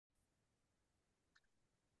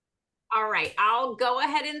All right, I'll go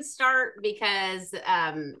ahead and start because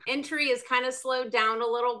entry is kind of slowed down a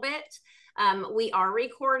little bit. We are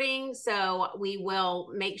recording, so we will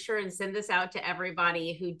make sure and send this out to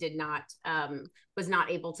everybody who did not was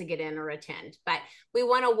not able to get in or attend. But we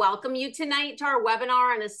want to welcome you tonight to our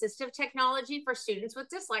webinar on assistive technology for students with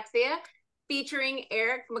dyslexia, featuring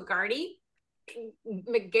Eric McGehearty.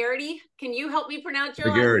 Can you help me pronounce your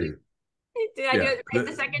last McGehearty. name? Did I do Yeah. it right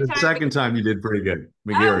the second The time? second time you did pretty good.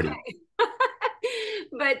 McGehearty. Okay.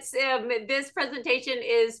 But this presentation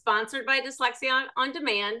is sponsored by Dyslexia on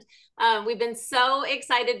Demand. We've been so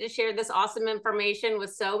excited to share this awesome information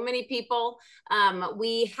with so many people.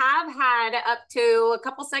 We have had up to a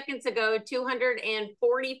couple seconds ago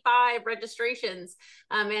 245 registrations,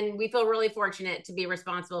 and we feel really fortunate to be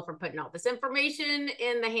responsible for putting all this information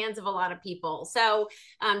in the hands of a lot of people. So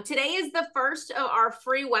today is the first of our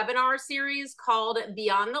free webinar series called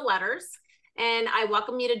Beyond the Letters. And I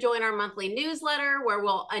welcome you to join our monthly newsletter where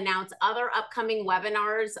we'll announce other upcoming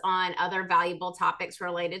webinars on other valuable topics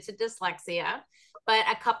related to dyslexia. But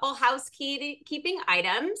a couple housekeeping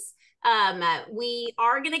items. We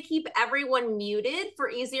are going to keep everyone muted for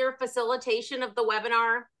easier facilitation of the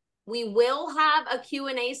webinar. We will have a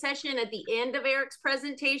Q&A session at the end of Eric's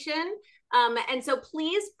presentation. And so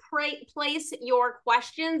please place your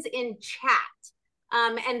questions in chat.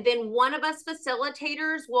 And then one of us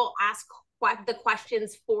facilitators will ask the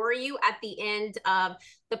questions for you at the end of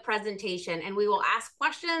the presentation. And we will ask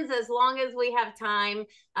questions as long as we have time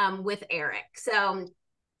with Eric. So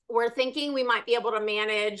we're thinking we might be able to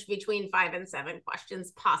manage between 5 and 7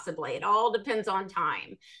 questions, possibly. It all depends on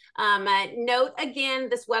time. Note again,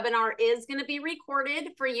 this webinar is going to be recorded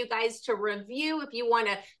for you guys to review. If you want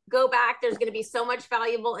to go back, there's going to be so much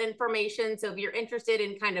valuable information. So if you're interested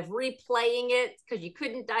in kind of replaying it because you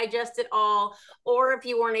couldn't digest it all, or if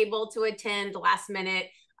you weren't able to attend last minute,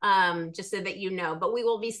 just so that you know. But we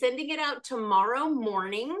will be sending it out tomorrow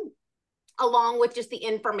morning, along with just the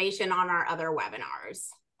information on our other webinars.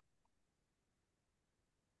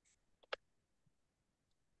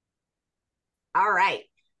 All right.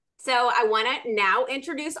 So I want to now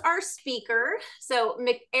introduce our speaker. So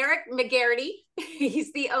Eric McGehearty,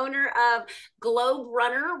 he's the owner of Globe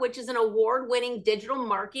Runner, which is an award-winning digital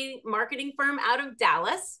marketing firm out of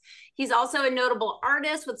Dallas. He's also a notable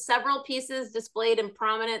artist with several pieces displayed in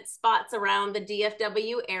prominent spots around the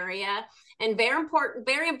DFW area. And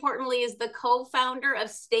very importantly, is the co-founder of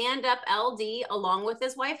StandUpLD, along with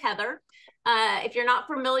his wife, Heather. If you're not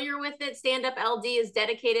familiar with it, StandUpLD is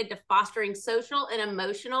dedicated to fostering social and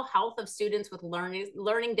emotional health of students with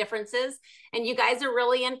learning differences. And you guys are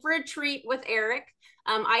really in for a treat with Eric.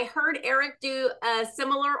 I heard Eric do a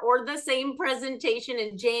similar or the same presentation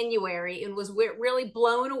in January and was really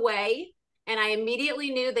blown away. And I immediately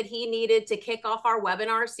knew that he needed to kick off our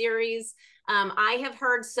webinar series. I have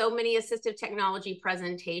heard so many assistive technology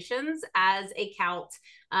presentations as a CALT,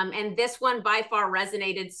 and this one by far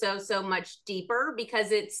resonated so much deeper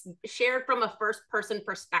because it's shared from a first-person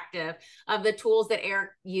perspective of the tools that Eric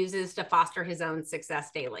uses to foster his own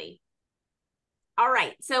success daily. All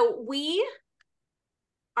right, so we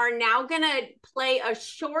are now going to play a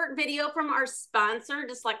short video from our sponsor,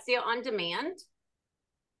 Dyslexia on Demand.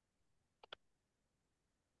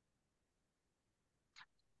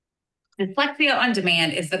 Dyslexia on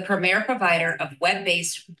Demand is the premier provider of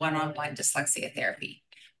web-based one-on-one dyslexia therapy.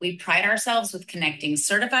 We pride ourselves with connecting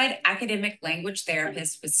certified academic language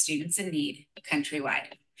therapists with students in need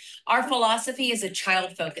countrywide. Our philosophy is a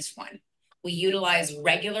child-focused one. We utilize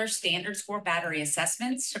regular standard score battery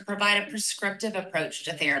assessments to provide a prescriptive approach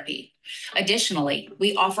to therapy. Additionally,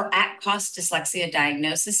 we offer at-cost dyslexia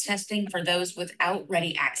diagnosis testing for those without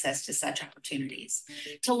ready access to such opportunities.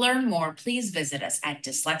 To learn more, please visit us at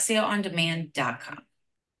dyslexiaondemand.com.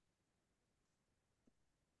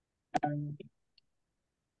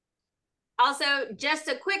 Also, just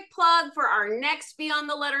a quick plug for our next Beyond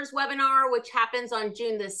the Letters webinar, which happens on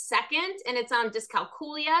June the 2nd, and it's on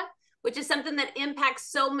dyscalculia, which is something that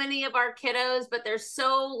impacts so many of our kiddos, but there's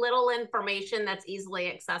so little information that's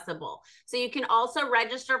easily accessible. So you can also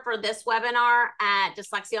register for this webinar at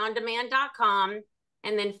dyslexiaondemand.com.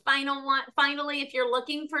 And then finally, if you're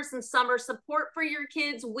looking for some summer support for your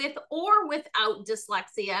kids with or without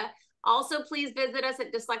dyslexia, also please visit us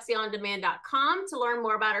at dyslexiaondemand.com to learn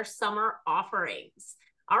more about our summer offerings.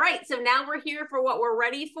 All right, so now we're here for what we're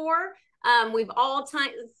ready for. We've all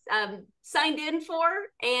signed in for,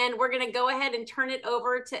 and we're going to go ahead and turn it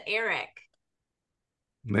over to Eric.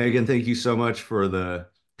 Megan, thank you so much for the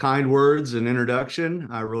kind words and introduction.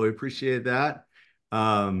 I really appreciate that.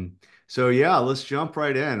 So yeah, let's jump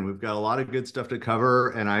right in. We've got a lot of good stuff to cover,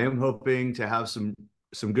 and I am hoping to have some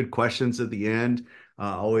some good questions at the end.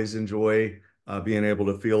 Always enjoy being able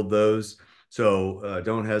to field those. So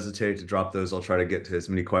don't hesitate to drop those. I'll try to get to as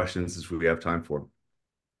many questions as we have time for.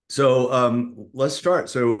 So let's start.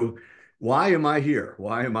 So why am I here?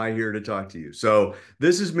 Why am I here to talk to you? So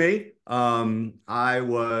this is me. I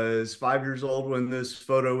was 5 years old when this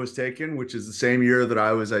photo was taken, which is the same year that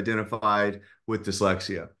I was identified with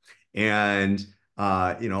dyslexia. And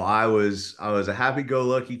I was a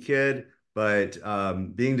happy-go-lucky kid, but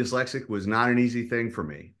being dyslexic was not an easy thing for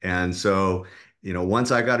me. And so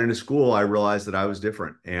once I got into school, I realized that I was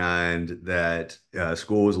different and that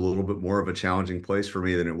school was a little bit more of a challenging place for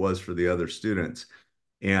me than it was for the other students.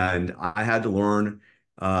 And I had to learn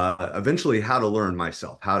eventually how to learn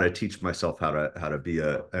myself, how to teach myself how to be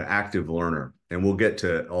an active learner. And we'll get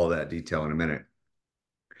to all that detail in a minute.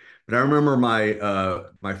 But I remember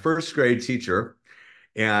my first grade teacher,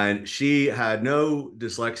 and she had no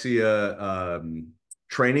dyslexia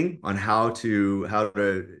training on how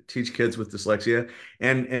to teach kids with dyslexia.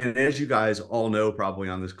 And as you guys all know, probably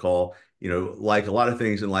on this call, like a lot of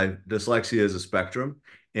things in life, dyslexia is a spectrum,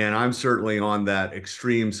 and I'm certainly on that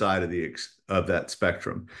extreme side of that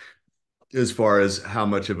spectrum as far as how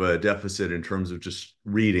much of a deficit in terms of just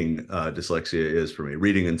reading dyslexia is for me,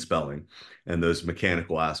 reading and spelling, and those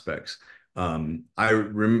mechanical aspects.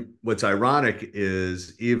 What's ironic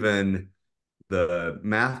is even the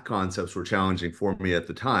math concepts were challenging for me at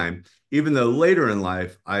the time, even though later in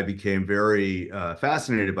life I became very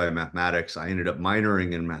fascinated by mathematics. I ended up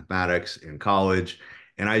minoring in mathematics in college,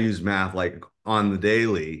 and I use math like on the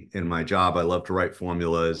daily in my job. I love to write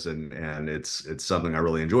formulas, and it's something I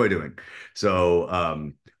really enjoy doing.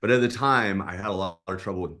 So, but at the time, I had a lot of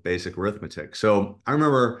trouble with basic arithmetic. So I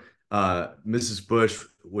remember Mrs. Bush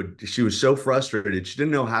she was so frustrated. She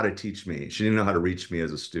didn't know how to teach me. She didn't know how to reach me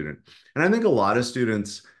as a student. And I think a lot of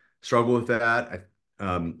students struggle with that.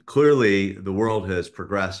 Clearly, the world has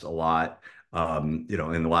progressed a lot, in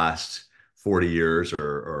the last 40 years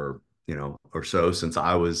or so since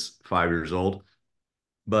I was 5 years old.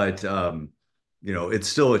 But it's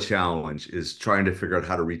still a challenge is trying to figure out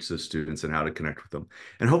how to reach those students and how to connect with them.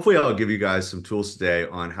 And hopefully I'll give you guys some tools today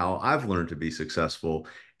on how I've learned to be successful,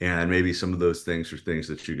 and maybe some of those things are things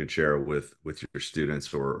that you can share with your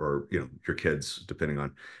students or your kids, depending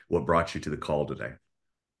on what brought you to the call today.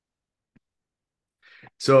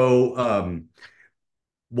 So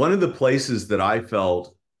one of the places that I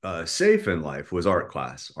felt safe in life was art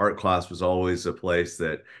class. Art class was always a place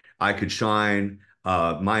that I could shine.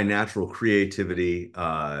 My natural creativity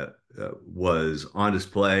was on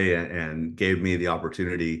display and gave me the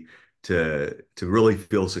opportunity to really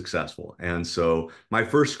feel successful. And so my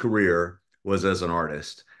first career was as an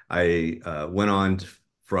artist. I went on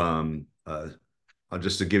from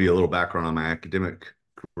just to give you a little background on my academic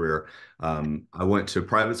career. I went to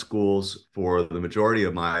private schools for the majority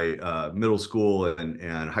of my middle school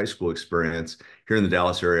and high school experience. Here in the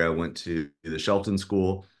Dallas area, I went to the Shelton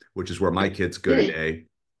School, which is where my kids go today.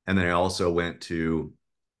 And then I also went to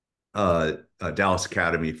Dallas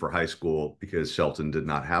Academy for high school because Shelton did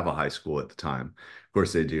not have a high school at the time. Of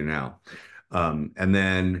course, they do now. And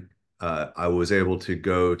then I was able to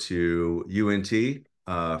go to UNT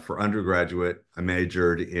for undergraduate. I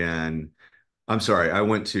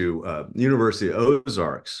went to University of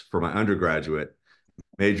Ozarks for my undergraduate,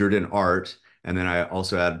 majored in art, and then I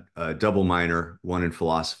also had a double minor, one in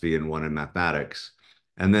philosophy and one in mathematics.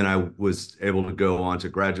 And then I was able to go on to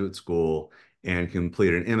graduate school and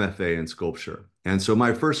complete an MFA in sculpture. And so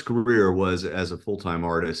my first career was as a full-time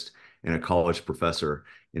artist and a college professor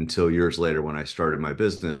until years later when I started my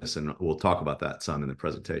business, and we'll talk about that some in the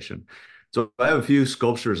presentation. So I have a few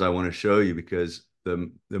sculptures I want to show you because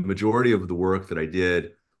the majority of the work that I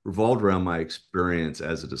did revolved around my experience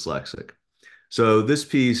as a dyslexic. So this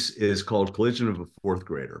piece is called Collision of a Fourth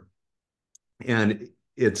Grader. And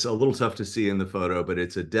it's a little tough to see in the photo, but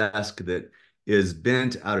it's a desk that is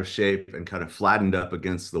bent out of shape and kind of flattened up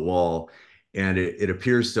against the wall. And it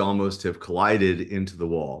appears to almost have collided into the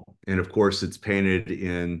wall. And of course, it's painted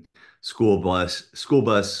in school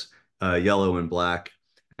bus yellow and black.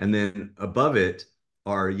 And then above it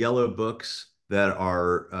are yellow books that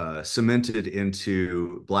are cemented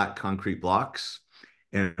into black concrete blocks.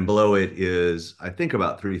 And below it is, I think,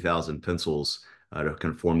 about 3,000 pencils to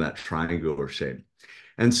conform that triangular shape.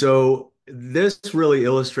 And so this really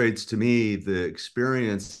illustrates to me the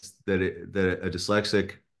experience that a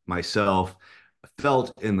dyslexic myself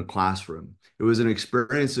felt in the classroom. It was an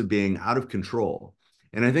experience of being out of control.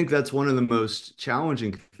 And I think that's one of the most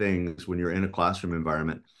challenging things when you're in a classroom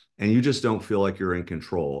environment. and you just don't feel like you're in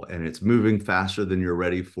control, and it's moving faster than you're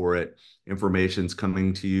ready for it. Information's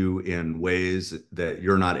coming to you in ways that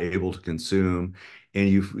you're not able to consume, and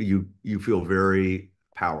you feel very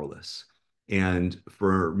powerless. And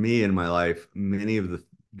for me in my life, many of the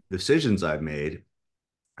decisions I've made,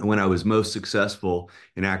 and when I was most successful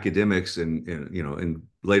in academics and you know, and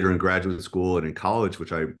later in graduate school and in college,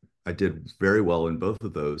 which I did very well in both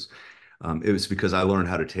of those, it was because I learned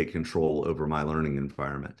how to take control over my learning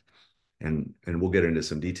environment. And we'll get into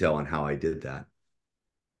some detail on how I did that.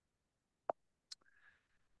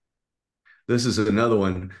 This is another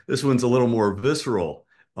one. This one's a little more visceral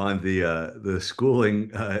on the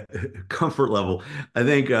schooling comfort level. I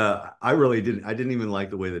think I didn't even like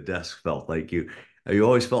the way the desk felt. Like you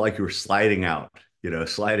always felt like you were sliding out,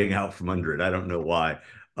 sliding out from under it. I don't know why.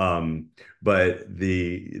 Um, but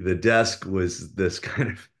the desk was this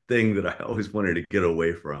kind of thing that I always wanted to get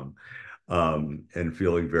away from, and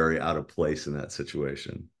feeling very out of place in that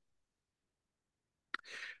situation.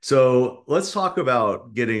 So let's talk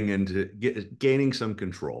about gaining some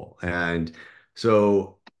control. And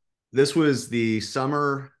so this was the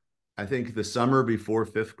summer, I think the summer before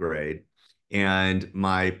fifth grade. And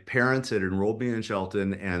my parents had enrolled me in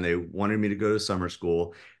Shelton and they wanted me to go to summer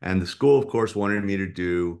school. And the school, of course, wanted me to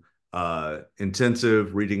do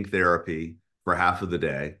intensive reading therapy for half of the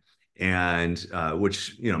day. And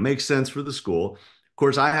which, makes sense for the school. Of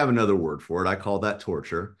course, I have another word for it. I call that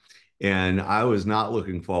torture. And I was not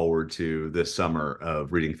looking forward to this summer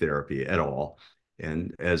of reading therapy at all.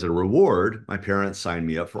 And as a reward, my parents signed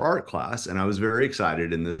me up for art class, and I was very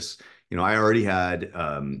excited in this. I already had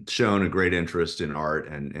shown a great interest in art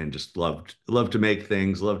and just loved to make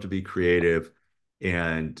things, loved to be creative.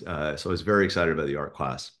 And so I was very excited about the art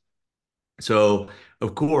class. So,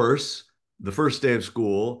 of course, the first day of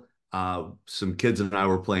school, some kids and I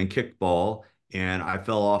were playing kickball, and I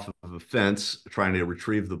fell off of a fence trying to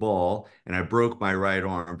retrieve the ball, and I broke my right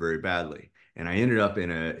arm very badly. And I ended up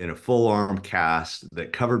in a full arm cast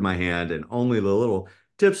that covered my hand, and only the little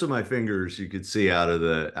tips of my fingers you could see out of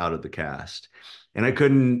the cast. And I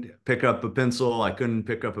couldn't pick up a pencil, I couldn't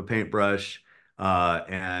pick up a paintbrush,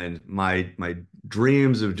 and my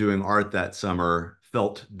dreams of doing art that summer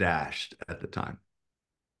felt dashed at the time.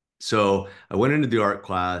 So I went into the art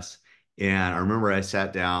class, and I remember I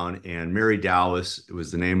sat down, and Mary Dallas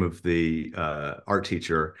was the name of the art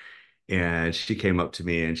teacher, and she came up to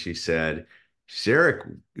me and she said, Eric,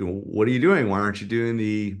 what are you doing? Why aren't you doing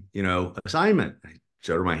the assignment? I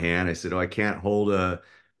showed her my hand. I said, oh, I can't hold a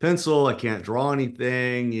pencil. I can't draw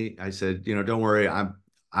anything. I said, don't worry. I'm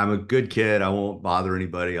a good kid. I won't bother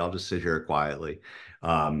anybody. I'll just sit here quietly.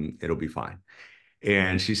 It'll be fine.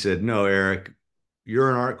 And she said, no, Eric, you're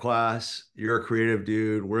in art class. You're a creative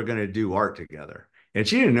dude. We're going to do art together. And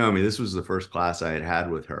she didn't know me. This was the first class I had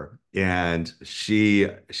with her. And she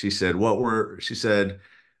said, she said,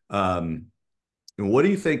 what do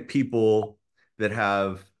you think people that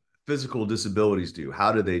have physical disabilities do?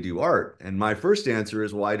 How do they do art? And my first answer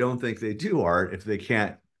is, well, I don't think they do art if they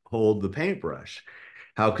can't hold the paintbrush.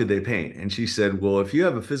 How could they paint? And she said, well, if you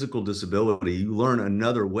have a physical disability, you learn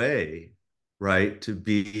another way, right, to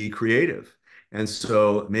be creative. And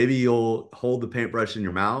so maybe you'll hold the paintbrush in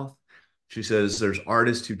your mouth. She says there's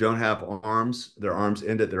artists who don't have arms, their arms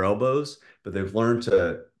end at their elbows, but they've learned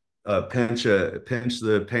to pinch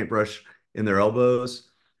the paintbrush in their elbows.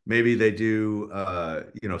 Maybe they do,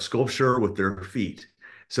 sculpture with their feet.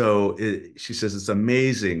 So she says it's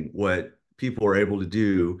amazing what people are able to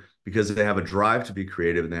do because they have a drive to be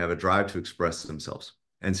creative and they have a drive to express themselves.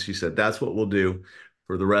 And she said, that's what we'll do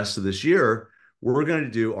for the rest of this year. We're going to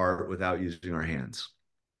do art without using our hands.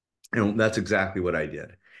 And that's exactly what I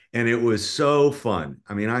did. And it was so fun.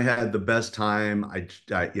 I mean, I had the best time. I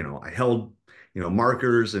held,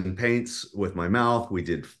 markers and paints with my mouth. We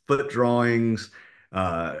did foot drawings,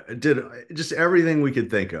 did just everything we could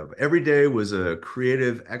think of. Every day was a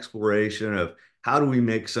creative exploration of how do we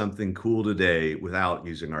make something cool today without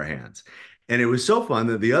using our hands. And it was so fun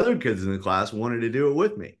that the other kids in the class wanted to do it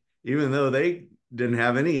with me, even though they didn't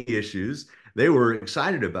have any issues. They were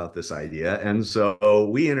excited about this idea. And so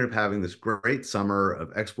we ended up having this great summer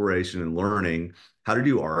of exploration and learning how to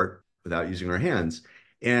do art without using our hands.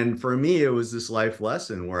 And for me, it was this life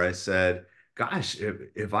lesson where I said, gosh,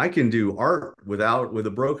 if I can do art with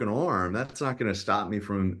a broken arm, that's not going to stop me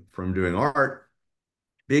from doing art.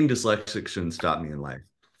 Being dyslexic shouldn't stop me in life.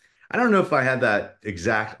 I don't know if I had that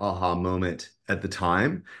exact aha moment at the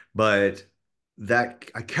time, but that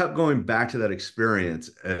I kept going back to that experience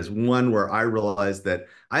as one where I realized that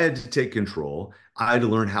I had to take control. I had to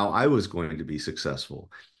learn how I was going to be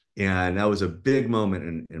successful. And that was a big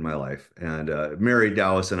moment in my life. And Mary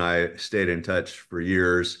Dallas and I stayed in touch for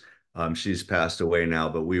years. She's passed away now,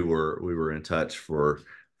 but we were in touch for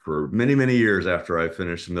many, many years after I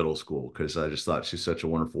finished middle school, because I just thought she's such a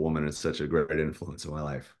wonderful woman and such a great influence in my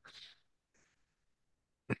life.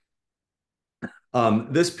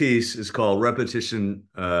 This piece is called Repetition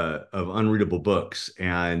of Unreadable Books,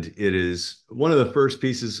 and it is one of the first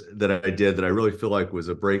pieces that I did that I really feel like was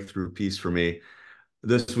a breakthrough piece for me.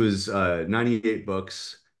 This was 98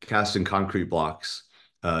 books cast in concrete blocks,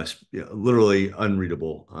 literally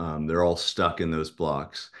unreadable. They're all stuck in those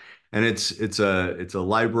blocks. And it's a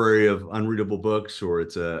library of unreadable books, or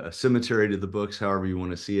it's a cemetery to the books, however you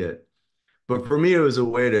want to see it. But for me, it was a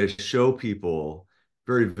way to show people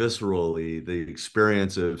very viscerally the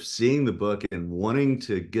experience of seeing the book and wanting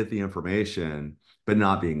to get the information, but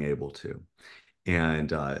not being able to. And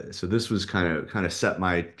so this was kind of set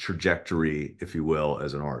my trajectory, if you will,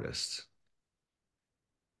 as an artist.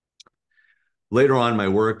 Later on, my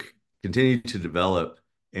work continued to develop,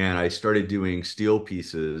 and I started doing steel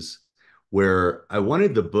pieces where I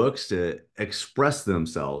wanted the books to express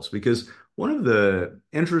themselves, because one of the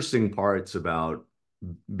interesting parts about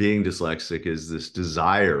being dyslexic is this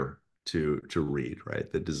desire to read, right?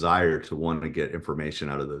 The desire to want to get information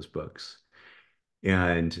out of those books.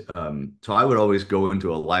 And so I would always go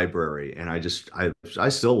into a library, and I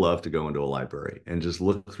still love to go into a library and just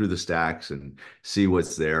look through the stacks and see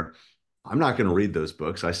what's there. I'm not going to read those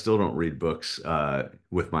books. I still don't read books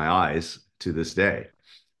with my eyes to this day,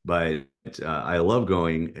 but I love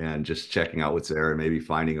going and just checking out what's there, and maybe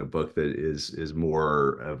finding a book that is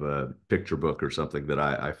more of a picture book or something that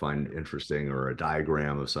I find interesting, or a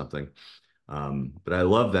diagram of something. But I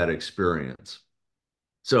love that experience.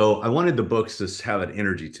 So I wanted the books to have an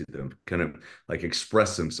energy to them, kind of like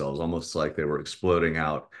express themselves, almost like they were exploding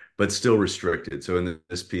out, but still restricted. So in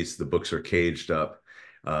this piece, the books are caged up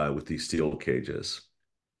with these steel cages.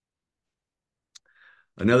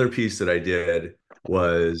 Another piece that I did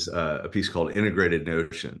was a piece called Integrated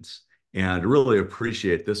Notions. And to really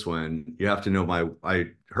appreciate this one, you have to know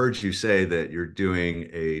I heard you say that you're doing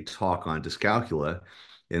a talk on dyscalculia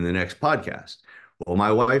in the next podcast. Well,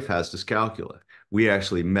 my wife has dyscalculia. We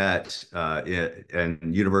actually met in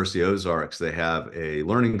University of Ozarks. They have a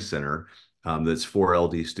learning center that's for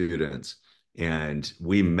LD students. And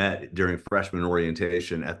we met during freshman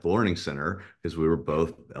orientation at the Learning Center, because we were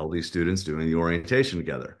both LD students doing the orientation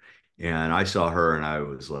together. And I saw her, and I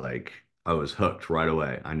was hooked right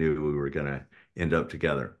away. I knew we were going to end up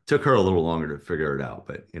together. Took her a little longer to figure it out,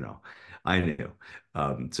 but I knew.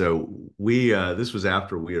 So this was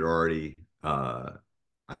after we had already,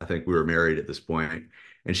 I think we were married at this point.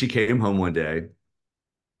 And she came home one day,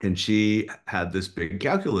 and she had this big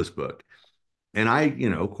calculus book. And I,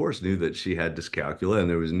 of course, knew that she had dyscalculia, and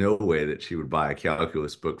there was no way that she would buy a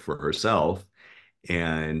calculus book for herself.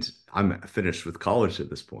 And I'm finished with college at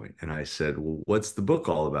this point. And I said, well, what's the book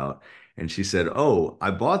all about? And she said, oh,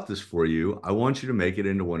 I bought this for you. I want you to make it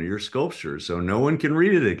into one of your sculptures so no one can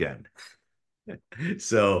read it again.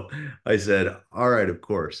 So I said, all right, of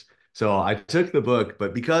course. So I took the book,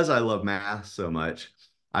 but because I love math so much,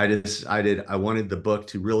 I decided I wanted the book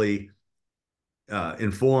to really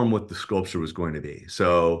inform what the sculpture was going to be.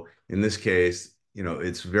 So in this case,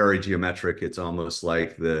 it's very geometric. It's almost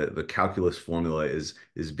like the calculus formula is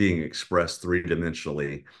being expressed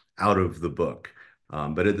three-dimensionally out of the book.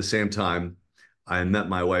 But at the same time, I met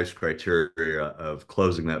my wife's criteria of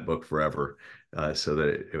closing that book forever, so that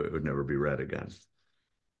it would never be read again.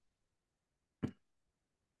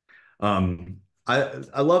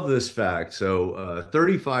 I love this fact. So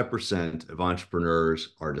 35% of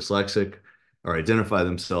entrepreneurs are dyslexic, or identify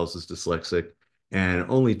themselves as dyslexic, and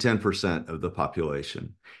only 10% of the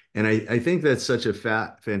population. And I think that's such a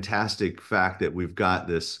fantastic fact, that we've got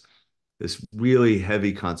this really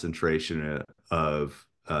heavy concentration of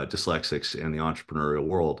dyslexics in the entrepreneurial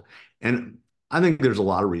world. And I think there's a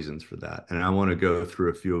lot of reasons for that. And I want to go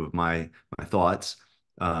through a few of my thoughts.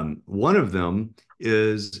 One of them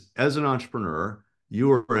is, as an entrepreneur,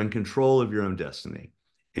 you are in control of your own destiny.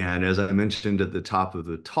 And as I mentioned at the top of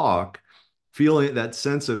the talk, feeling that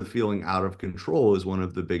sense of feeling out of control is one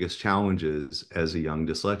of the biggest challenges as a young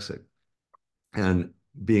dyslexic. And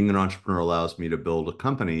being an entrepreneur allows me to build a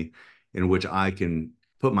company in which I can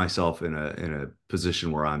put myself in a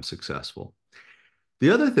position where I'm successful. The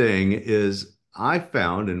other thing is, I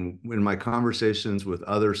found in my conversations with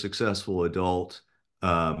other successful adult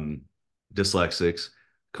dyslexics,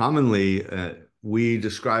 commonly we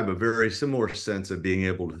describe a very similar sense of being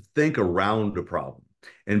able to think around a problem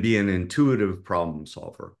and be an intuitive problem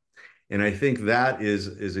solver. And I think that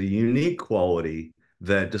is a unique quality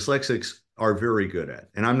that dyslexics are very good at.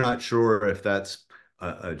 And I'm not sure if that's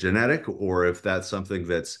a genetic or if that's something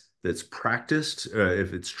that's practiced,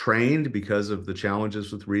 if it's trained because of the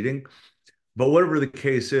challenges with reading. But whatever the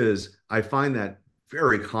case is, I find that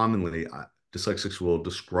very commonly dyslexics will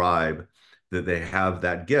describe that they have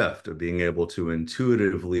that gift of being able to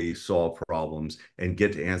intuitively solve problems and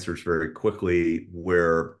get to answers very quickly,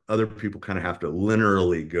 where other people kind of have to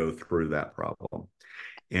linearly go through that problem.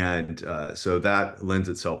 And so that lends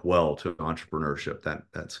itself well to entrepreneurship,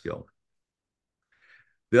 that skill.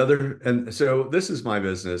 And so this is my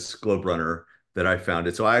business, Globe Runner, that I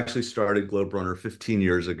founded. So I actually started Globe Runner 15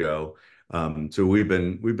 years ago. So we've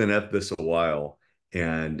been at this a while,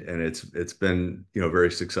 and it's been, you know, very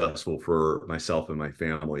successful for myself and my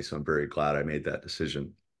family. So I'm very glad I made that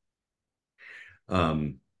decision.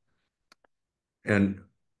 And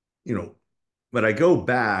you know, but I go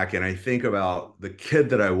back and I think about the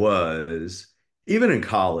kid that I was, even in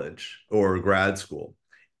college or grad school,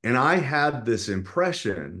 and I had this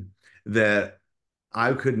impression that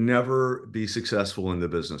I could never be successful in the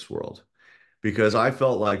business world, because I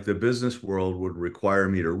felt like the business world would require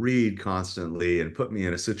me to read constantly and put me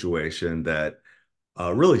in a situation that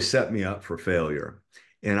really set me up for failure.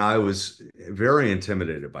 And I was very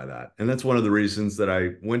intimidated by that. And that's one of the reasons that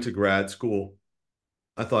I went to grad school.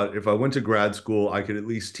 I thought if I went to grad school, I could at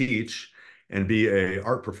least teach and be a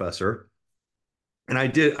art professor. And I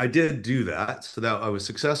did do that, so that I was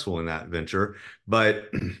successful in that venture. But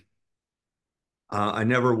I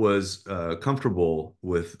never was comfortable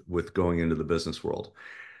with going into the business world.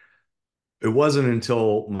 It wasn't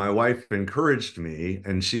until my wife encouraged me,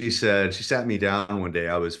 and she sat me down one day.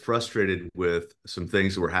 I was frustrated with some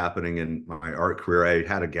things that were happening in my art career. I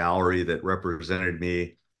had a gallery that represented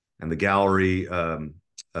me, and the gallery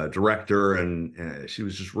director, and she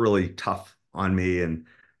was just really tough on me, and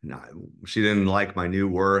she didn't like my new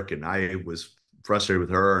work, and I was frustrated with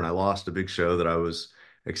her, and I lost a big show that I was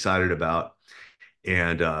excited about.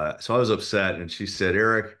 And so I was upset, and she said,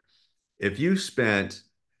 Eric, if you spent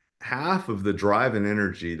half of the drive and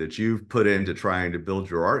energy that you've put into trying to build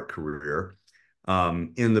your art career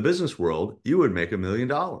in the business world, you would make $1 million.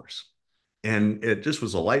 And it just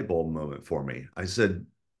was a light bulb moment for me. I said,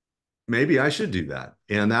 maybe I should do that.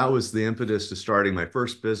 And that was the impetus to starting my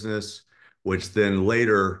first business, which then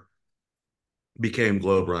later became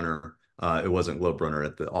Globe Runner. It wasn't Globe Runner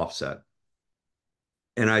at the offset.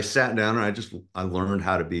 And I sat down and I learned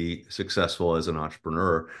how to be successful as an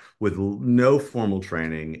entrepreneur with no formal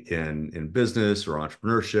training in business or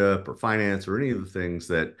entrepreneurship or finance or any of the things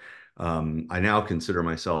that I now consider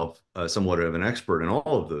myself somewhat of an expert in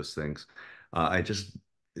all of those things. I just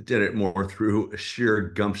did it more through sheer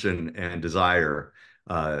gumption and desire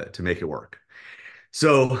to make it work.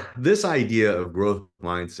 So this idea of growth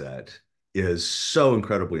mindset is so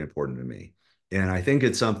incredibly important to me. And I think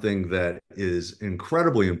it's something that is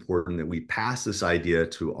incredibly important that we pass this idea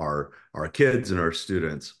to our kids and our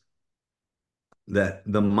students, that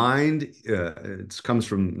the mind, it comes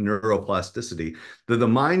from neuroplasticity, that the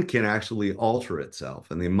mind can actually alter itself,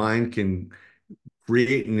 and the mind can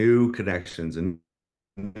create new connections and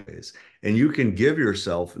ways, and you can give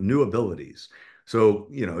yourself new abilities. So,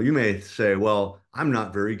 you know, you may say, well, I'm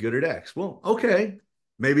not very good at X. Well, okay,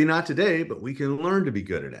 maybe not today, but we can learn to be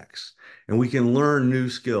good at X, and we can learn new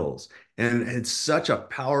skills. And it's such a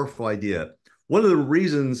powerful idea. One of the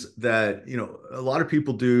reasons that, you know, a lot of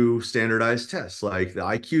people do standardized tests like the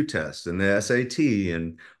IQ test and the SAT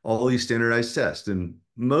and all these standardized tests, and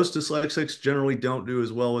most dyslexics generally don't do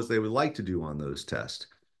as well as they would like to do on those tests.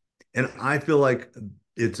 And I feel like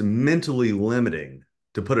it's mentally limiting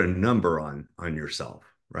to put a number on yourself,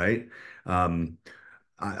 right?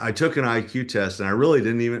 I took an IQ test, and I really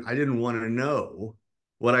I didn't want to know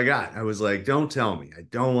what I got. I was like, don't tell me. I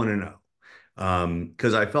don't want to know.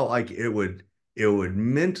 Because I felt like it would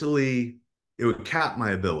mentally, it would cap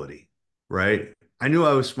my ability, right? I knew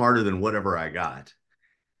I was smarter than whatever I got.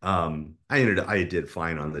 I did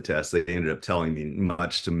fine on the test. They ended up telling me,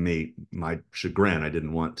 much to my chagrin. I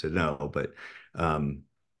didn't want to know, but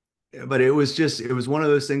it was one of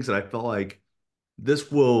those things that I felt like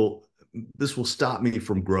this will stop me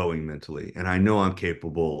from growing mentally. And I know I'm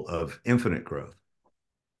capable of infinite growth.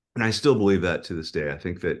 And I still believe that to this day. I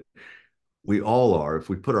think that we all are. If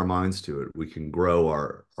we put our minds to it, we can grow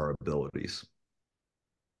our abilities.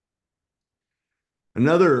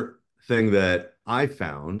 Another thing that I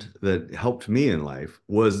found that helped me in life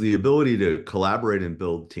was the ability to collaborate and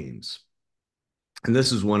build teams. And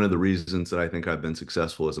this is one of the reasons that I think I've been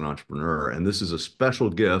successful as an entrepreneur. And this is a special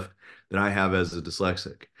gift that I have as a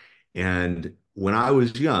dyslexic. And when I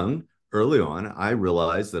was young, early on, I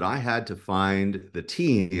realized that I had to find the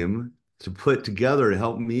team to put together to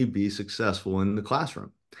help me be successful in the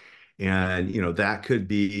classroom. And, that could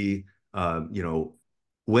be,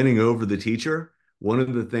 winning over the teacher. One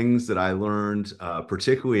of the things that I learned,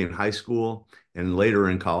 particularly in high school and later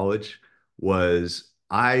in college, was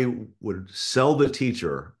I would sell the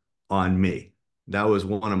teacher on me. That was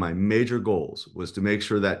one of my major goals, was to make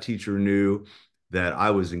sure that teacher knew that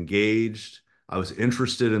I was engaged, I was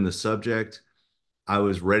interested in the subject, I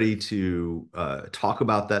was ready to talk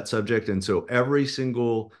about that subject. And so every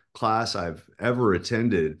single class I've ever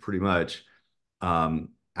attended, pretty much,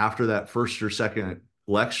 after that first or second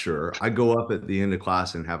lecture, I go up at the end of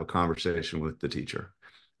class and have a conversation with the teacher.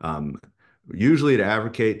 Um, Usually to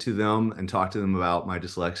advocate to them and talk to them about my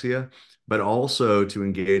dyslexia, but also to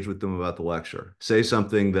engage with them about the lecture. Say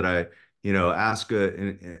something that ask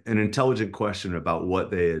an intelligent question about what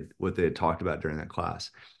they had talked about during that class.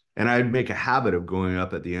 And I'd make a habit of going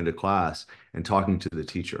up at the end of class and talking to the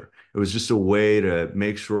teacher. It was just a way to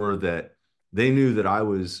make sure that they knew that I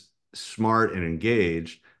was smart and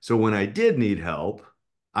engaged. So when I did need help,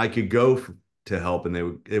 I could go to help,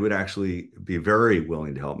 and they would actually be very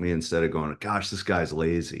willing to help me instead of going, "Gosh, this guy's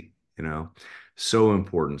lazy." So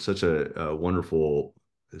important, such a wonderful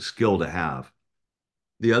skill to have.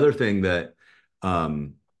 The other thing that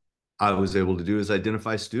I was able to do is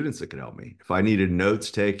identify students that could help me. If I needed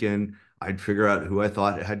notes taken, I'd figure out who I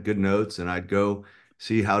thought had good notes, and I'd go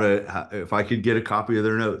see if I could get a copy of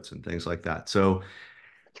their notes and things like that. So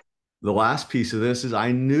the last piece of this is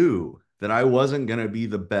I knew that I wasn't going to be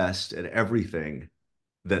the best at everything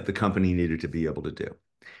that the company needed to be able to do.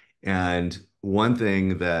 And one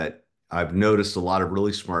thing that I've noticed a lot of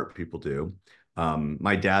really smart people do,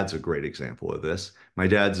 my dad's a great example of this. My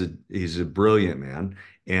he's a brilliant man,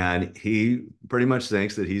 and he pretty much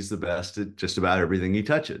thinks that he's the best at just about everything he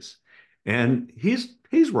touches. And he's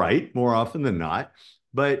right more often than not,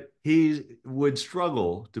 but he would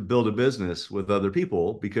struggle to build a business with other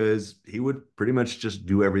people because he would pretty much just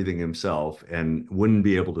do everything himself and wouldn't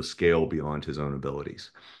be able to scale beyond his own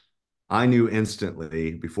abilities. I knew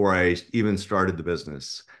instantly before I even started the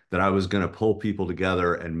business that I was going to pull people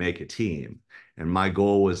together and make a team. And my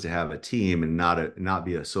goal was to have a team and not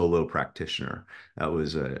be a solo practitioner. That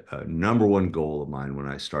was a number one goal of mine when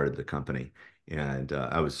I started the company. And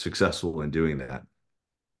I was successful in doing that.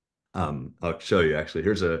 I'll show you actually.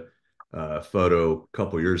 Here's a photo a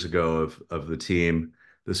couple years ago of the team.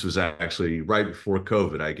 This was actually right before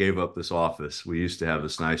COVID. I gave up this office. We used to have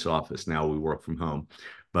this nice office. Now we work from home.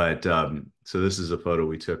 But so this is a photo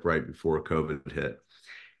we took right before COVID hit.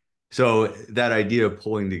 So that idea of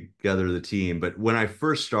pulling together the team. But when I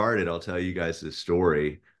first started, I'll tell you guys this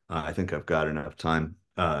story. I think I've got enough time.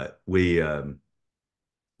 I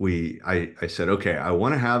said, okay, I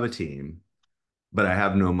want to have a team, but I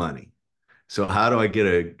have no money. So how do I get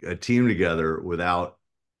a team together without,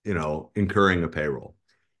 incurring a payroll?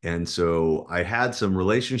 And so I had some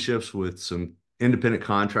relationships with some independent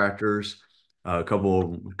contractors, a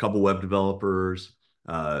couple web developers,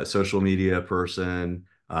 a social media person,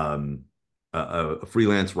 a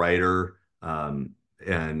freelance writer,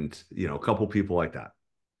 and a couple people like that.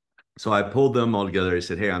 So I pulled them all together. I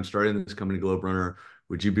said, "Hey, I'm starting this company, Globe Runner.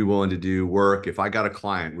 Would you be willing to do work? If I got a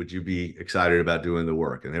client, would you be excited about doing the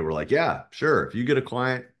work?" And they were like, "Yeah, sure. If you get a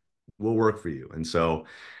client, we'll work for you." And so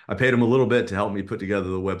I paid them a little bit to help me put together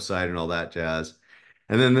the website and all that jazz.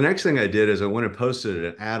 And then the next thing I did is I went and posted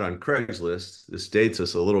an ad on Craigslist. This dates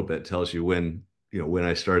us a little bit, tells you when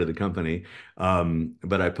I started the company.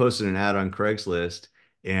 But I posted an ad on Craigslist,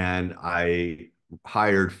 and I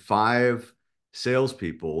hired 5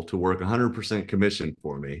 salespeople to work 100% commission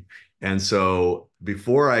for me. And so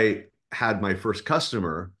before I had my first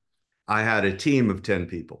customer, I had a team of 10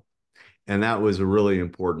 people. And that was a really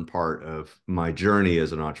important part of my journey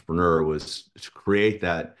as an entrepreneur, was to create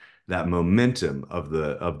that momentum of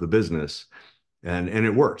the business. And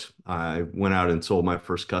it worked. I went out and sold my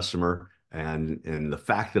first customer, and the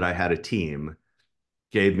fact that I had a team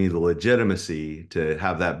gave me the legitimacy to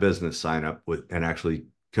have that business sign up with and actually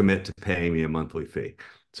commit to paying me a monthly fee.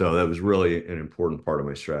 So that was really an important part of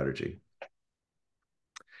my strategy.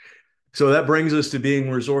 So that brings us to being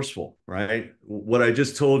resourceful, right? What I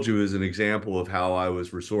just told you is an example of how I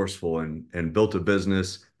was resourceful and built a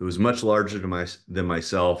business that was much larger than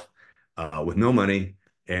myself, with no money,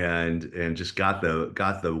 and just got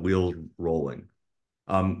the wheels rolling.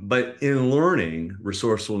 But in learning,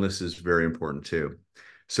 resourcefulness is very important too.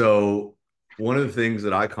 So one of the things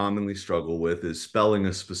that I commonly struggle with is spelling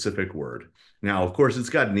a specific word. Now, of course, it's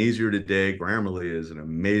gotten easier today. Grammarly is an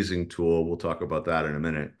amazing tool. We'll talk about that in a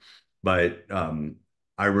minute. But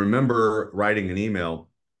I remember writing an email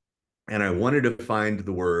and I wanted to find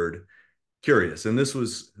the word curious. And this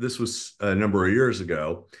was a number of years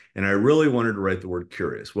ago, and I really wanted to write the word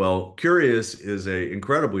curious. Well, curious is a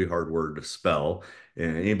incredibly hard word to spell.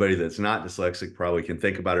 And anybody that's not dyslexic probably can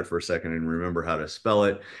think about it for a second and remember how to spell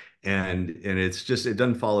it. And it's just, it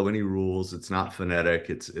doesn't follow any rules. It's not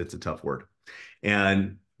phonetic. It's a tough word.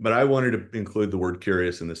 But I wanted to include the word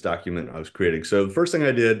curious in this document I was creating. So the first thing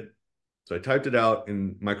I did, so I typed it out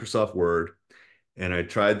in Microsoft Word, and I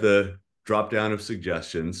tried the drop down of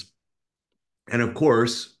suggestions. And of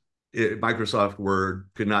course, Microsoft Word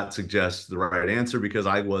could not suggest the right answer because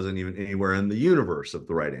I wasn't even anywhere in the universe of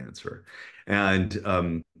the right answer.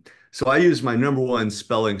 And so I used my number one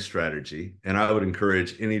spelling strategy, and I would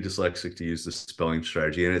encourage any dyslexic to use this spelling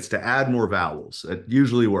strategy, and it's to add more vowels. It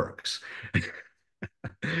usually works.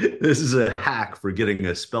 This is a hack for getting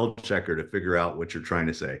a spell checker to figure out what you're trying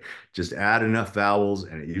to say. Just add enough vowels,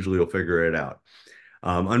 and it usually will figure it out.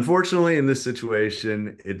 Unfortunately, in this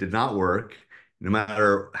situation, it did not work. No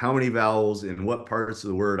matter how many vowels in what parts of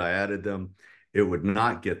the word I added them, it would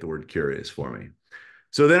not get the word curious for me.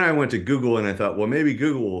 So then I went to Google and I thought, well, maybe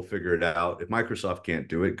Google will figure it out. If Microsoft can't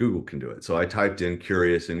do it, Google can do it. So I typed in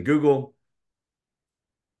curious in Google,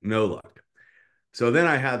 no luck. So then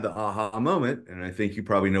I had the aha moment, and I think you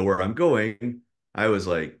probably know where I'm going. I was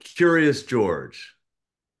like, Curious George.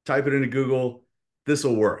 Type it into Google. This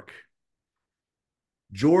will work.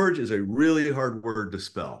 George is a really hard word to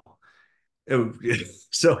spell.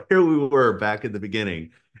 So here we were back at the beginning.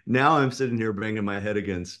 Now I'm sitting here banging my head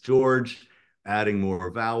against George, adding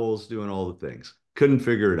more vowels, doing all the things. Couldn't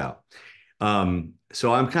figure it out.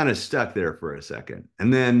 So I'm kind of stuck there for a second.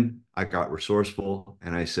 And then I got resourceful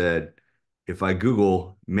and I said, if I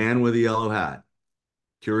Google man with a yellow hat,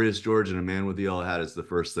 Curious George and a man with a yellow hat is the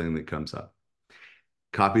first thing that comes up.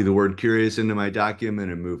 Copy the word curious into my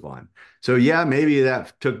document and move on. So yeah, maybe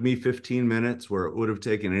that took me 15 minutes where it would have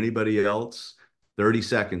taken anybody else 30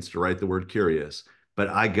 seconds to write the word curious, but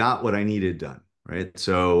I got what I needed done, right?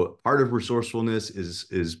 So part of resourcefulness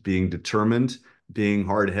is being determined, being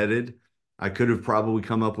hard-headed. I could have probably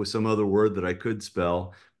come up with some other word that I could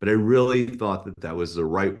spell, but I really thought that that was the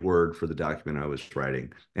right word for the document I was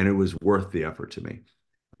writing, and it was worth the effort to me.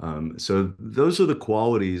 So those are the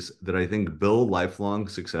qualities that I think build lifelong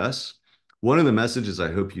success. One of the messages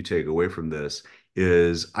I hope you take away from this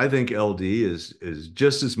is I think LD is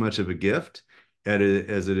just as much of a gift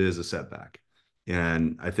as it is a setback.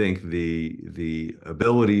 And I think the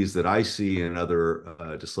abilities that I see in other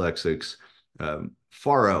dyslexics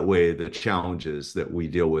far outweigh the challenges that we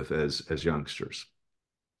deal with as youngsters.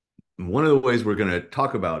 One of the ways we're going to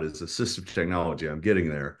talk about is assistive technology. I'm getting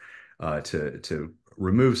there to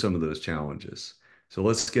remove some of those challenges. So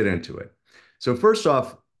let's get into it. So first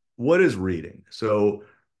off, what is reading? So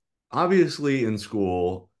obviously in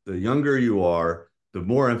school, the younger you are, the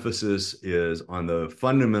more emphasis is on the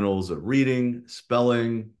fundamentals of reading,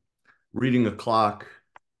 spelling, reading a clock,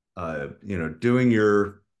 doing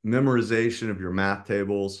your memorization of your math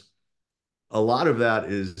tables. A lot of that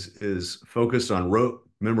is focused on rote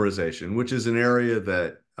memorization, which is an area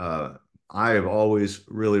that I have always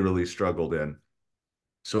really struggled in.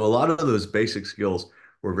 So a lot of those basic skills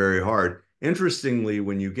were very hard. Interestingly,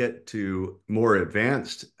 when you get to more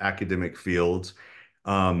advanced academic fields,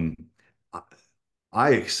 I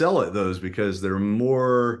excel at those because they're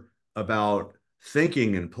more about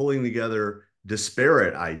thinking and pulling together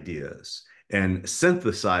disparate ideas and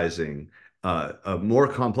synthesizing a more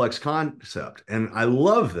complex concept. And I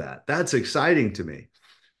love that. That's exciting to me.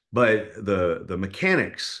 But the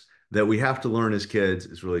mechanics that we have to learn as kids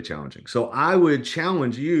is really challenging. So I would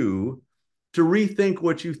challenge you to rethink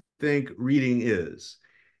what you think reading is.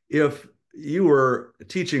 If you were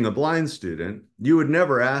teaching a blind student, you would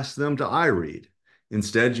never ask them to eye read.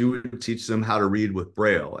 Instead, you would teach them how to read with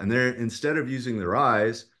Braille. And they're, instead of using their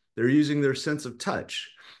eyes, they're using their sense of touch.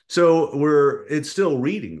 So it's still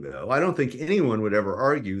reading, though. I don't think anyone would ever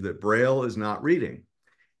argue that Braille is not reading.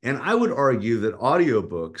 And I would argue that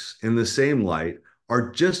audiobooks in the same light are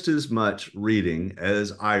just as much reading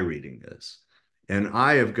as eye reading is. And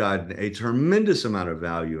I have gotten a tremendous amount of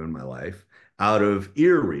value in my life out of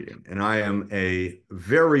ear reading. And I am a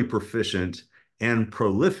very proficient and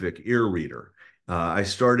prolific ear reader. I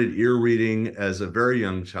started ear reading as a very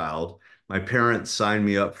young child. My parents signed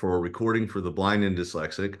me up for a recording for the blind and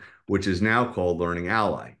dyslexic, which is now called Learning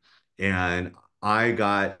Ally. And I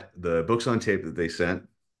got the books on tape that they sent.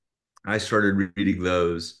 I started reading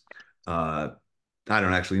those. I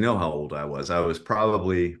don't actually know how old I was. I was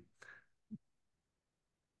probably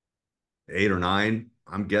 8 or 9,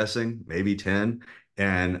 I'm guessing, maybe 10.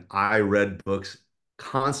 And I read books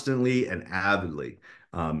constantly and avidly.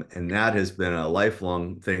 And that has been a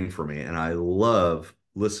lifelong thing for me. And I love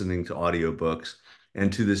listening to audiobooks.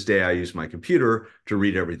 And to this day, I use my computer to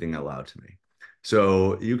read everything out loud to me.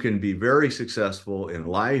 So you can be very successful in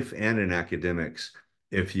life and in academics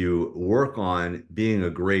if you work on being a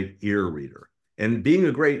great ear reader. And being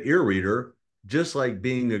a great ear reader, just like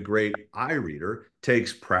being a great eye reader,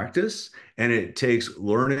 takes practice and it takes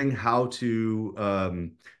learning how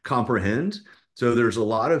to comprehend. So there's a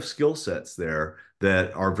lot of skill sets there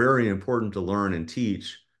that are very important to learn and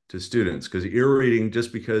teach to students, because ear reading,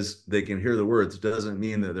 just because they can hear the words, doesn't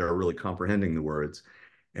mean that they're really comprehending the words.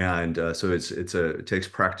 And so it takes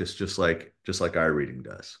practice, just like eye reading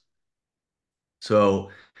does. So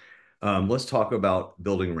let's talk about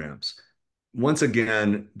building ramps. Once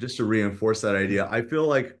again, just to reinforce that idea, I feel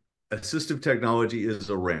like assistive technology is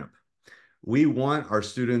a ramp. We want our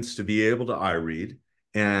students to be able to eye read.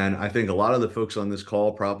 And I think a lot of the folks on this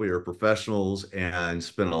call probably are professionals and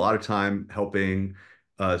spend a lot of time helping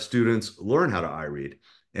students learn how to eye read.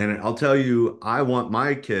 And I'll tell you, I want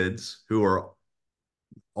my kids, who are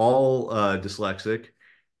all dyslexic,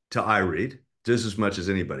 to eye read just as much as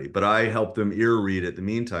anybody, but I help them ear read at the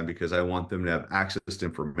meantime because I want them to have access to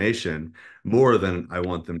information more than I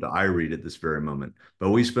want them to eye read at this very moment.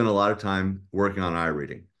 But we spend a lot of time working on eye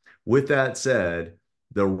reading. With that said,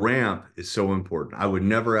 the ramp is so important. I would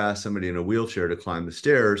never ask somebody in a wheelchair to climb the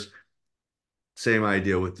stairs. Same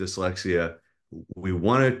idea with dyslexia. We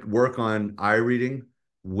want to work on eye reading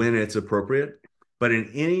when it's appropriate, but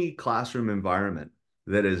in any classroom environment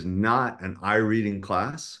that is not an eye reading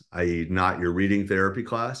class, i.e. not your reading therapy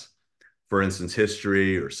class, for instance,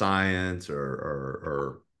 history or science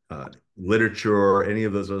or literature or any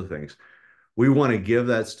of those other things, we want to give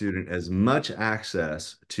that student as much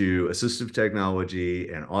access to assistive technology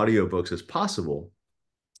and audiobooks as possible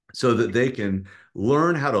so that they can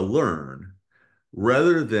learn how to learn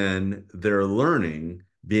rather than their learning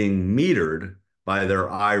being metered by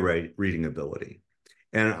their eye reading ability.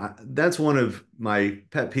 And that's one of my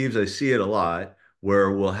pet peeves. I see it a lot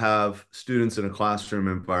where we'll have students in a classroom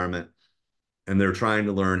environment and they're trying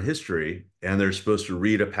to learn history and they're supposed to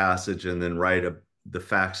read a passage and then write the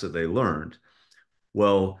facts that they learned.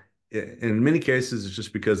 Well, in many cases, it's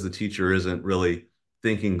just because the teacher isn't really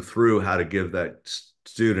thinking through how to give that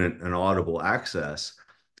student an audible access,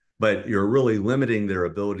 but you're really limiting their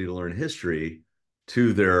ability to learn history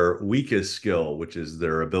to their weakest skill, which is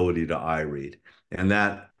their ability to eye read. And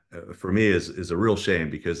that, for me, is a real shame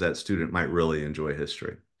because that student might really enjoy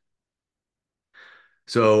history.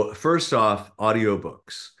 So first off,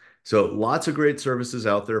 audiobooks. So lots of great services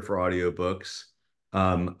out there for audiobooks.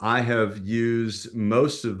 I have used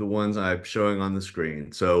most of the ones I'm showing on the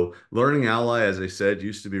screen. So Learning Ally, as I said,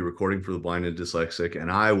 used to be Recording for the Blind and Dyslexic,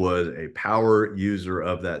 and I was a power user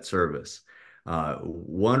of that service.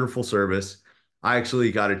 Wonderful service. I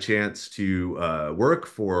actually got a chance to work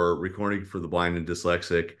for Recording for the Blind and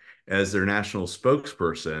Dyslexic as their national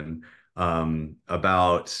spokesperson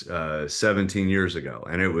about 17 years ago.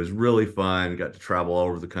 And it was really fun. Got to travel all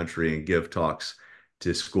over the country and give talks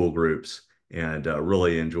to school groups and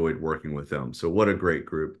really enjoyed working with them. So what a great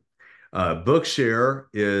group. Bookshare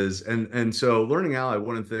is, and so Learning Ally,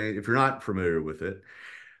 one of the things, if you're not familiar with it,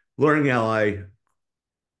 Learning Ally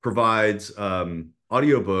provides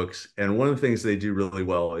audiobooks. And one of the things they do really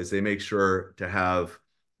well is they make sure to have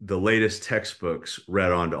the latest textbooks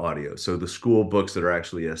read onto audio. So the school books that are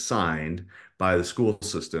actually assigned by the school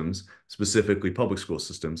systems, specifically public school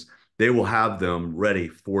systems, they will have them ready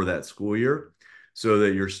for that school year so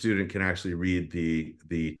that your student can actually read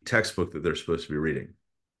the textbook that they're supposed to be reading.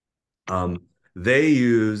 They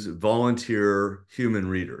use volunteer human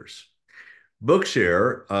readers.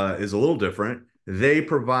 Bookshare is a little different. They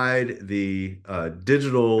provide the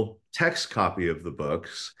digital text copy of the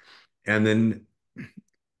books, and then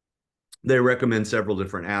they recommend several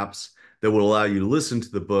different apps that will allow you to listen to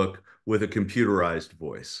the book with a computerized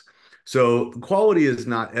voice. So the quality is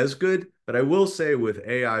not as good, but I will say with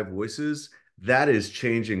AI voices, that is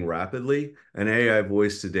changing rapidly. An AI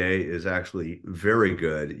voice today is actually very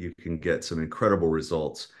good. You can get some incredible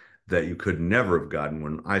results that you could never have gotten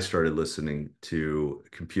when I started listening to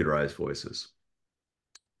computerized voices.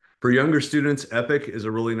 For younger students, Epic is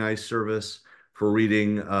a really nice service for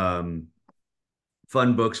reading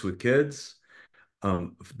fun books with kids.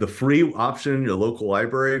 The free option, your local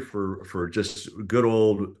library for just good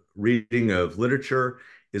old reading of literature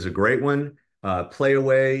is a great one.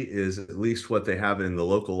 Playaway is at least what they have in the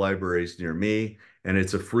local libraries near me, and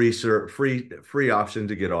it's a free option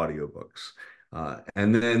to get audiobooks.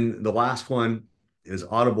 And then the last one is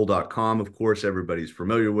audible.com. Of course, everybody's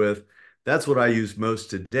familiar with. that's what I use most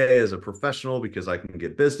today as a professional, because I can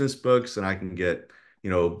get business books and I can get,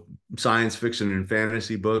 science fiction and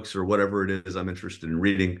fantasy books or whatever it is I'm interested in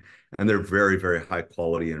reading. And they're very, very high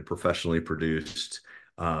quality and professionally produced.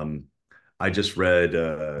 I just read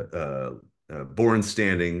Born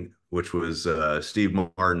Standing, which was Steve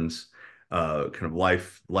Martin's kind of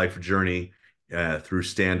life journey through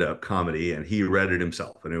stand-up comedy, and he read it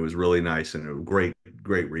himself, and it was really nice and a great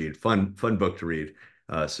read, fun book to read,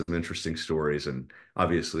 some interesting stories, and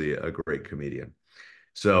obviously a great comedian.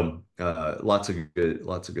 So lots of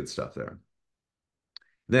good stuff there.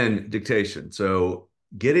 Then dictation. So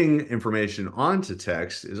getting information onto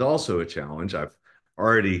text is also a challenge. I've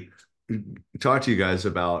already talked to you guys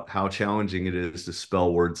about how challenging it is to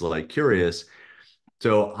spell words like curious.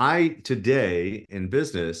 So today in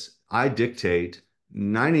business, I dictate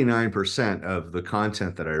 99% of the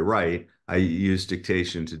content that I write. I use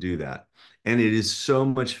dictation to do that. And it is so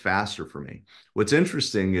much faster for me. What's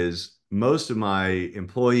interesting is most of my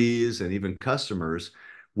employees and even customers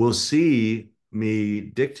will see me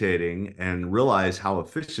dictating and realize how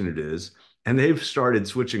efficient it is. And they've started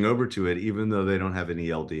switching over to it, even though they don't have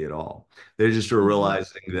any LD at all. They just are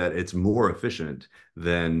realizing that it's more efficient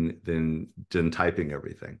than typing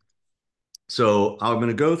everything. So I'm going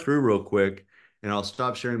to go through real quick, and I'll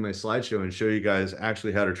stop sharing my slideshow and show you guys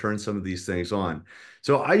actually how to turn some of these things on.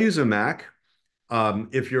 So I use a Mac.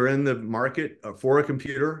 If you're in the market for a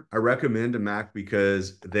computer, I recommend a Mac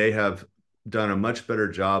because they have done a much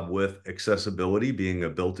better job with accessibility being a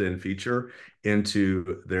built-in feature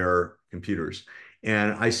into their computers.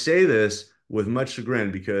 And I say this with much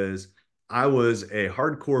chagrin because I was a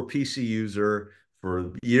hardcore PC user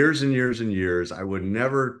for years and years and years. I would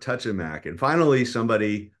never touch a Mac. And finally,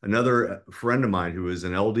 another friend of mine who was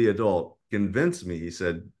an LD adult, convinced me. He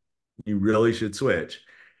said, "You really should switch."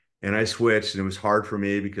 And I switched, and it was hard for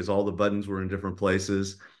me because all the buttons were in different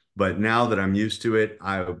places. But now that I'm used to it,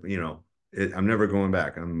 I'm never going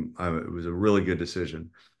back. It was a really good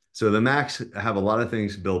decision. So the Macs have a lot of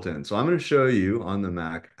things built in. So I'm going to show you on the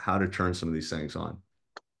Mac how to turn some of these things on.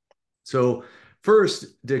 So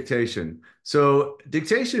first, dictation. So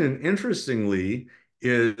dictation, interestingly,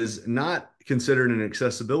 is not considered an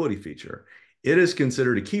accessibility feature. It is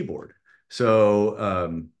considered a keyboard.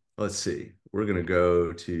 So let's see. We're going to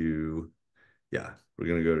go to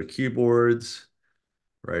keyboards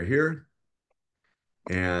right here.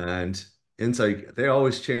 And inside, they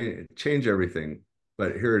always change everything,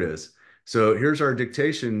 but here it is. So here's our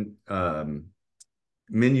dictation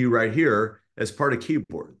menu right here as part of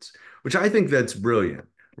keyboards, which I think that's brilliant,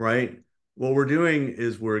 right? What we're doing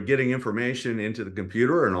is we're getting information into the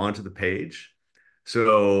computer and onto the page.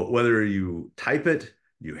 So whether you type it,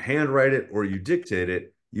 you handwrite it, or you dictate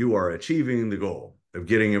it, you are achieving the goal of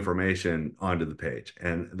getting information onto the page.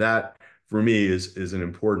 And that, for me, is an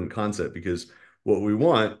important concept, because what we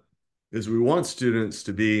want is we want students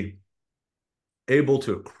to be able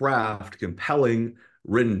to craft compelling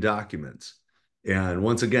written documents. And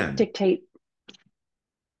once again,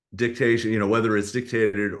 dictation, whether it's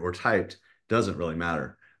dictated or typed, doesn't really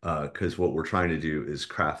matter, because what we're trying to do is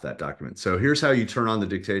craft that document. So here's how you turn on the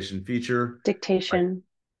dictation feature. Dictation.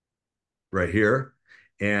 Right here.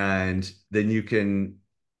 And then you can,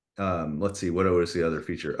 let's see, what was the other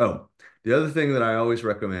feature? Oh, the other thing that I always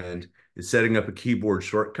recommend is setting up a keyboard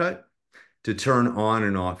shortcut to turn on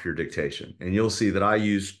and off your dictation. And you'll see that I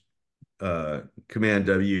use Command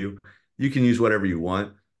W. You can use whatever you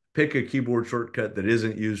want. Pick a keyboard shortcut that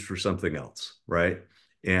isn't used for something else, right?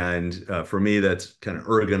 And for me, that's kind of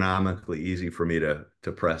ergonomically easy for me to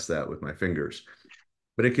press that with my fingers.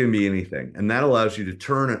 But it can be anything. And that allows you to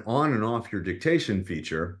turn it on and off your dictation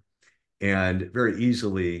feature and very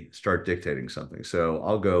easily start dictating something. So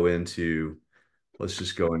I'll go into, let's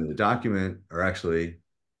just go into the document, or actually,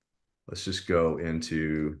 let's just go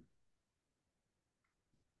into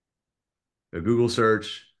a Google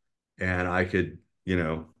search, and I could,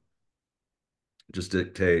 just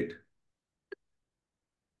dictate.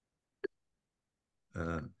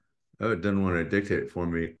 Oh, it doesn't want to dictate it for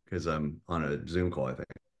me because I'm on a Zoom call, I think.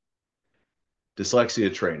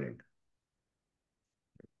 Dyslexia training.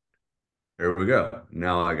 There we go.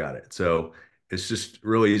 Now I got it. So it's just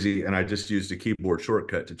really easy, and I just used a keyboard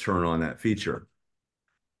shortcut to turn on that feature.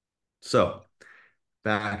 So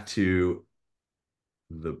back to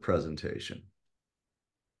the presentation.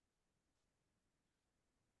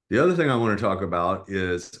 The other thing I want to talk about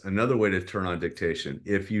is another way to turn on dictation.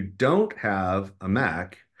 If you don't have a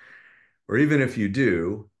Mac, or even if you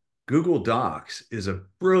do, Google Docs is a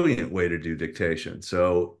brilliant way to do dictation.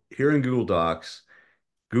 So here in Google Docs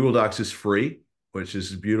is free, which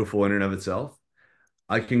is beautiful in and of itself.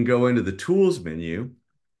 I can go into the tools menu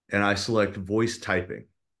and I select voice typing.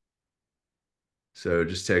 So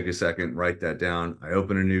just take a second, write that down. I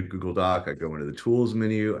open a new Google Doc, I go into the tools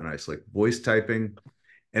menu and I select voice typing,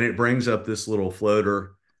 and it brings up this little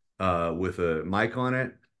floater with a mic on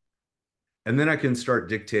it. And then I can start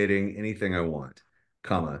dictating anything I want,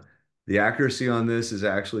 comma. The accuracy on this is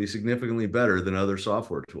actually significantly better than other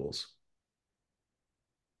software tools.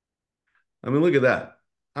 I mean, look at that.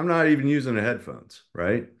 I'm not even using the headphones,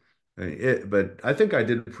 right? But I think I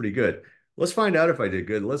did pretty good. Let's find out if I did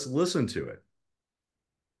good. Let's listen to it.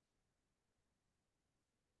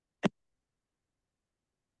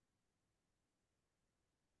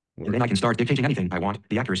 And then I can start dictating anything I want.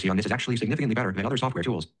 The accuracy on this is actually significantly better than other software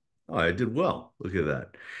tools. Oh, I did well. Look at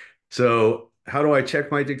that. So how do I check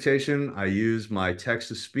my dictation? I use my text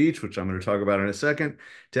to speech, which I'm going to talk about in a second,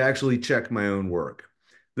 to actually check my own work.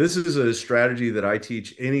 This is a strategy that I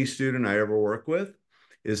teach any student I ever work with,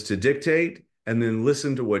 is to dictate and then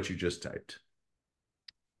listen to what you just typed.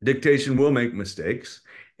 Dictation will make mistakes,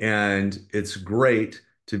 and it's great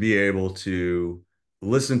to be able to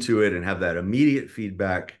listen to it and have that immediate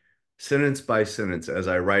feedback, sentence by sentence. As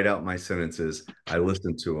I write out my sentences, I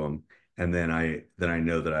listen to them, and then I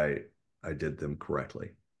know that I did them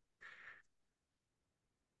correctly.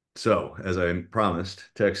 So, as I promised,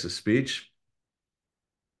 text to speech.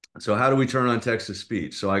 So how do we turn on text to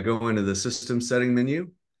speech? So I go into the system setting menu,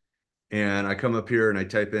 and I come up here and I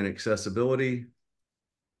type in accessibility.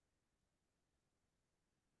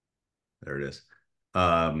 There it is.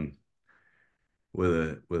 With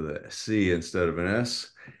a C instead of an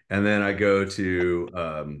S. And then I go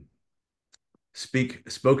to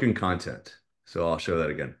spoken content. So I'll show that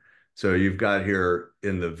again. So you've got here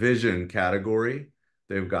in the vision category,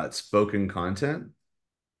 they've got spoken content.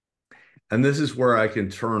 And this is where I can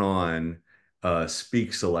turn on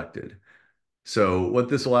speak selected. So what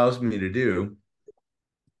this allows me to do,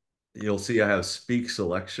 you'll see I have speak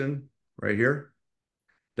selection right here.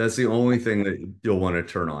 That's the only thing that you'll want to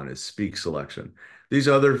turn on is speak selection. These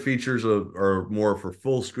other features are more for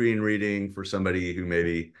full screen reading for somebody who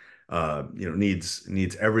maybe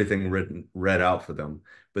needs everything read out for them.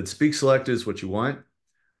 But speak select is what you want.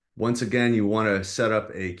 Once again, you want to set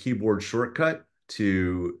up a keyboard shortcut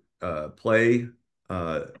to play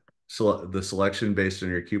the selection based on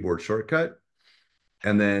your keyboard shortcut.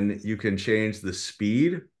 And then you can change the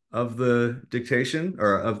speed of the dictation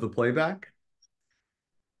or of the playback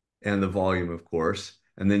and the volume, of course.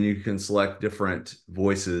 And then you can select different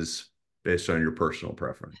voices based on your personal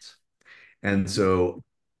preference. And so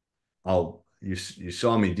you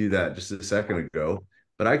saw me do that just a second ago,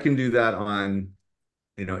 but I can do that on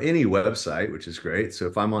any website, which is great. So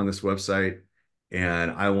if I'm on this website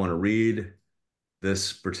and I want to read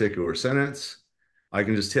this particular sentence, I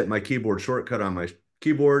can just hit my keyboard shortcut on my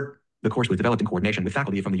keyboard. The course was developed in coordination with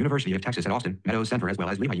faculty from the University of Texas at Austin, Meadows Center, as well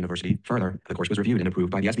as Lehigh University. Further, the course was reviewed and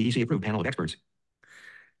approved by the SBEC approved panel of experts.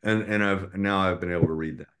 And I've been able to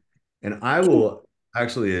read that. And I will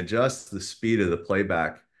actually adjust the speed of the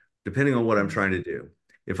playback depending on what I'm trying to do.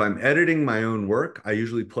 If I'm editing my own work, I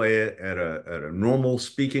usually play it at a normal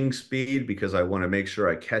speaking speed because I want to make sure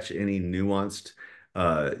I catch any nuanced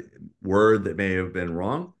word that may have been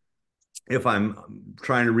wrong. If I'm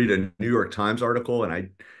trying to read a New York Times article and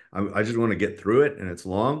I just want to get through it and it's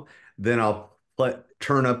long, then I'll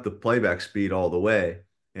turn up the playback speed all the way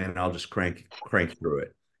and I'll just crank through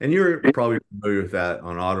it. And you're probably familiar with that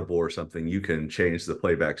on Audible or something. You can change the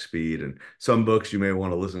playback speed, and some books you may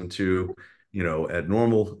want to listen to, at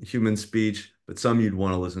normal human speech, but some you'd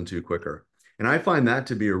want to listen to quicker. And I find that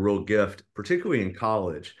to be a real gift, particularly in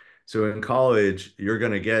college. So in college, you're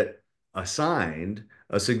going to get assigned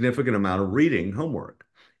a significant amount of reading homework.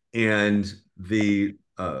 And the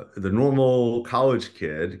normal college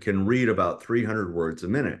kid can read about 300 words a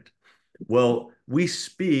minute. Well, we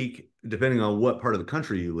speak, depending on what part of the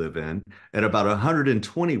country you live in, at about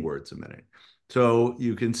 120 words a minute. So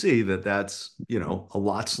you can see that that's, a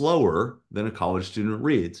lot slower than a college student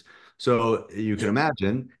reads. So you can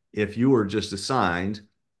imagine if you were just assigned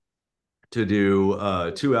to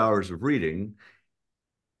do 2 hours of reading,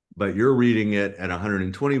 but you're reading it at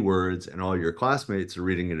 120 words and all your classmates are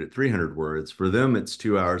reading it at 300 words. For them, it's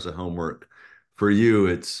 2 hours of homework. For you,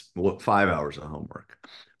 it's 5 hours of homework.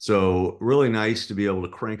 So really nice to be able to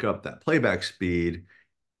crank up that playback speed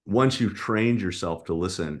once you've trained yourself to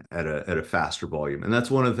listen at a faster volume. And that's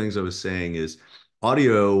one of the things I was saying is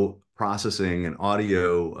audio processing and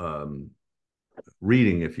audio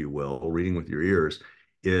reading, if you will, reading with your ears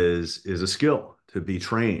is a skill to be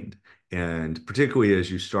trained. And particularly as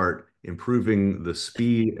you start improving the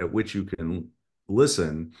speed at which you can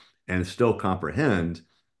listen, and still comprehend,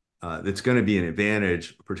 it's going to be an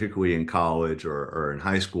advantage, particularly in college or in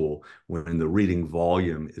high school, when the reading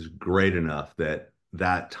volume is great enough that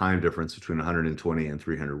that time difference between 120 and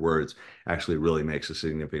 300 words actually really makes a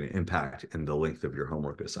significant impact in the length of your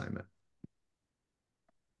homework assignment.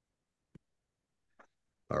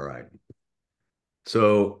 All right.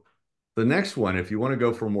 So the next one, if you want to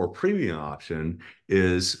go for a more premium option,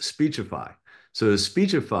 is Speechify. So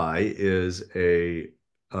Speechify is a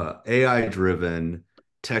AI-driven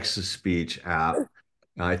text-to-speech app.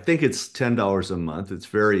 I think it's $10 a month. It's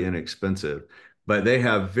very inexpensive, but they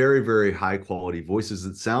have very, very high-quality voices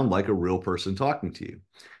that sound like a real person talking to you.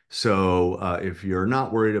 So if you're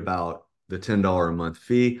not worried about the $10 a month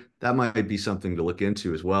fee, that might be something to look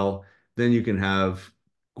into as well. Then you can have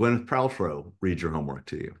Gwyneth Paltrow read your homework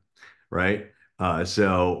to you, right?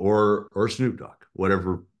 Or Snoop Dogg,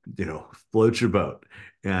 whatever, floats your boat.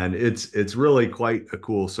 And it's really quite a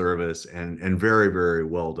cool service and very, very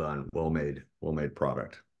well done, well made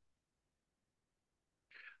product.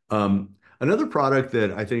 Another product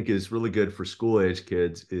that I think is really good for school age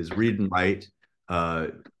kids is Read and Write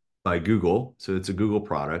by Google. So it's a Google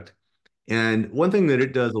product. And one thing that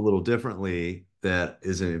it does a little differently that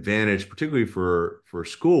is an advantage, particularly for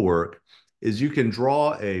schoolwork, is you can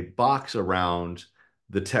draw a box around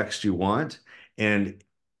the text you want. And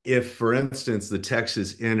if, for instance, the text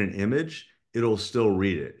is in an image, it'll still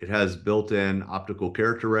read it. It has built-in optical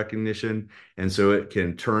character recognition, and so it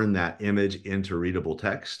can turn that image into readable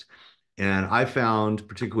text. And I found,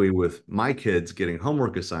 particularly with my kids getting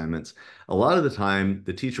homework assignments, a lot of the time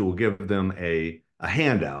the teacher will give them a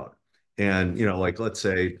handout. And, like, let's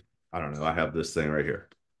say, I don't know, I have this thing right here.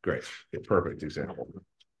 Great, a perfect example.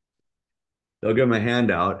 They'll give them a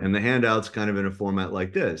handout, and the handout's kind of in a format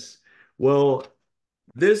like this. Well,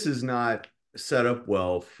 this is not set up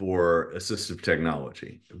well for assistive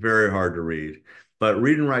technology. Very hard to read. But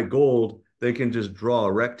Read and Write Gold, they can just draw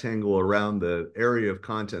a rectangle around the area of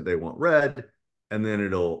content they want read, and then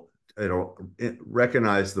it'll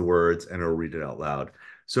recognize the words and it'll read it out loud.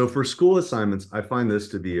 So for school assignments, I find this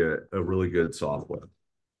to be a really good software.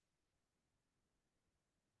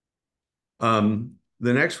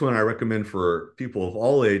 The next one I recommend for people of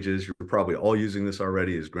all ages, you're probably all using this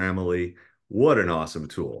already, is Grammarly. What an awesome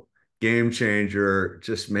tool. Game changer,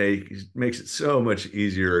 just makes it so much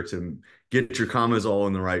easier to get your commas all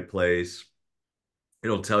in the right place.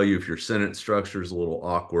 It'll tell you if your sentence structure is a little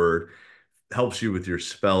awkward, helps you with your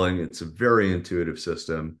spelling. It's a very intuitive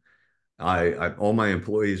system. All my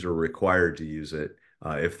employees are required to use it.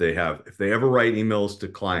 If they ever write emails to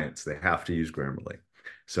clients, they have to use Grammarly.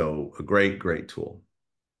 So a great, great tool.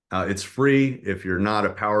 It's free if you're not a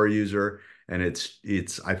power user, and I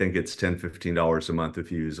think it's $10, $15 a month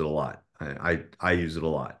if you use it a lot. I use it a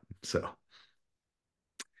lot. So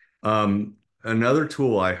another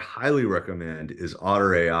tool I highly recommend is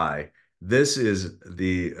Otter AI. This is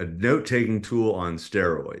a note-taking tool on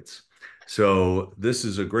steroids. So this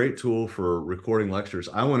is a great tool for recording lectures.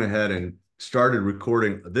 I went ahead and started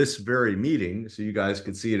recording this very meeting so you guys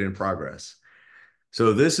could see it in progress.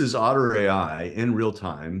 So this is Otter AI in real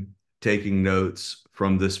time taking notes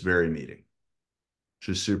from this very meeting, which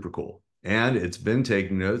is super cool. And it's been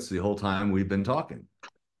taking notes the whole time we've been talking.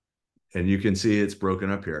 And you can see it's broken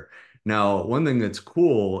up here. Now, one thing that's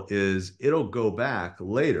cool is it'll go back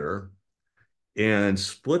later and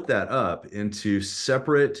split that up into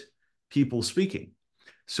separate people speaking.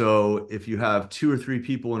 So if you have 2 or 3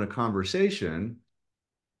 people in a conversation,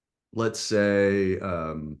 let's say,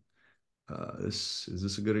 is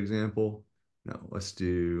this a good example? No, let's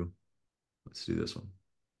do this one.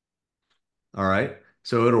 All right.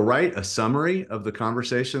 So it'll write a summary of the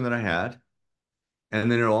conversation that I had, and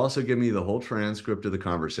then it'll also give me the whole transcript of the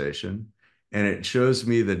conversation, and it shows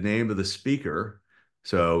me the name of the speaker.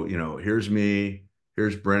 So, here's me,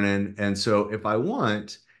 here's Brennan. And so if I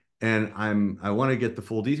want, and I want to get the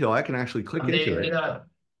full detail, I can actually click into it.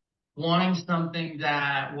 Wanting something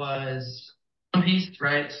that was One Piece,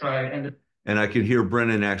 right? So and I can hear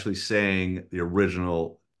Brennan actually saying the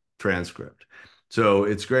original transcript. So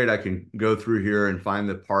it's great. I can go through here and find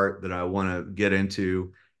the part that I want to get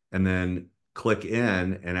into, and then click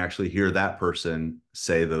in and actually hear that person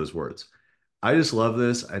say those words. I just love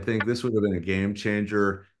this. I think this would have been a game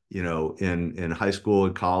changer, in high school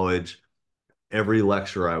and college. Every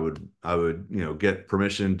lecture I would get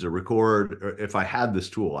permission to record. Or if I had this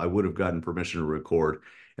tool, I would have gotten permission to record,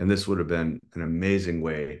 and this would have been an amazing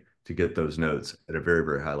way to get those notes at a very,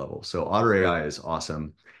 very high level. So Otter AI is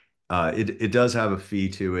awesome. It does have a fee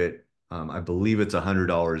to it. I believe it's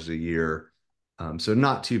 $100 a year. So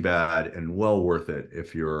not too bad and well worth it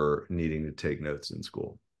if you're needing to take notes in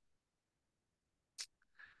school.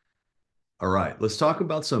 All right, let's talk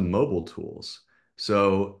about some mobile tools.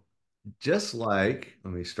 So just like,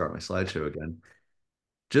 let me start my slideshow again.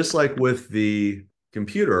 Just like with the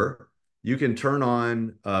computer, you can turn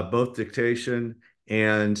on both dictation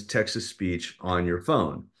and text-to-speech on your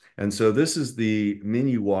phone. And so this is the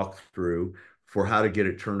menu walkthrough for how to get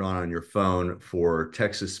it turned on your phone for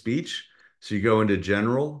text-to-speech. So you go into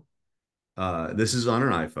General. This is on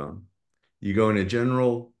an iPhone. You go into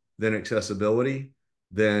General, then Accessibility,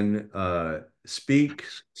 then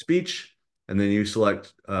Speech, and then you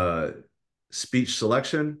select Speech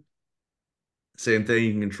Selection. Same thing,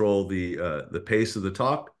 you can control the pace of the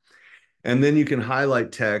talk. And then you can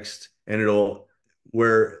highlight text and it'll,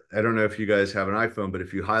 where, I don't know if you guys have an iPhone, but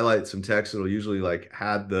if you highlight some text, it'll usually like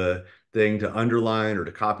add the thing to underline or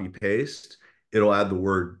to copy paste. It'll add the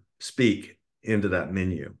word speak into that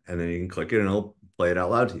menu. And then you can click it and it'll play it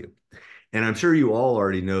out loud to you. And I'm sure you all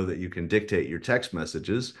already know that you can dictate your text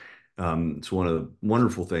messages. It's one of the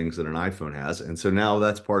wonderful things that an iPhone has. And so now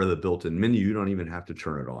that's part of the built-in menu. You don't even have to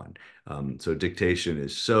turn it on. So dictation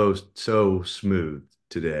is so smooth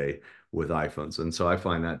today with iPhones. And so I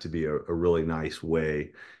find that to be a really nice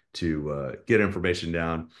way to get information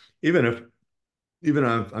down. Even if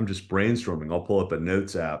I'm just brainstorming, I'll pull up a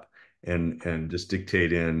notes app and just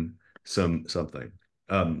dictate in something.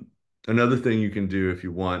 Another thing you can do if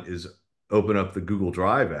you want is open up the Google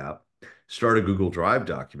Drive app, start a Google Drive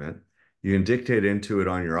document. You can dictate into it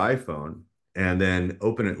on your iPhone and then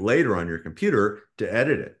open it later on your computer to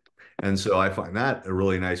edit it. And so I find that a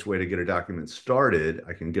really nice way to get a document started.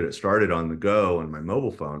 I can get it started on the go on my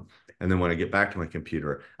mobile phone. And then when I get back to my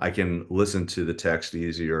computer, I can listen to the text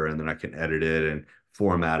easier and then I can edit it and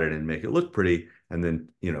format it and make it look pretty and then,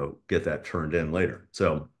 get that turned in later.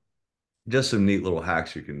 So just some neat little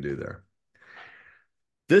hacks you can do there.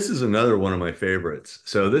 This is another one of my favorites.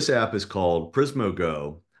 So this app is called Prismo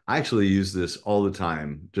Go. I actually use this all the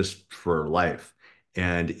time just for life.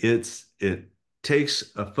 And it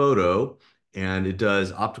takes a photo and it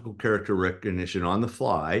does optical character recognition on the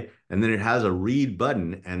fly. And then it has a read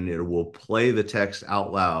button and it will play the text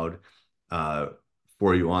out loud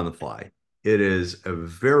for you on the fly. It is a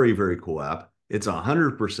very, very cool app. It's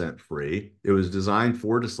 100% free. It was designed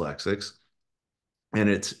for dyslexics. And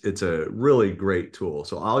it's a really great tool.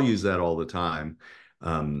 So I'll use that all the time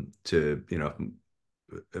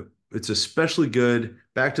it's especially good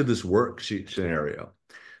back to this worksheet scenario.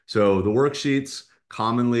 So the worksheets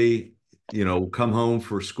commonly, come home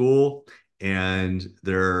for school and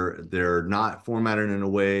they're not formatted in a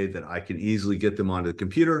way that I can easily get them onto the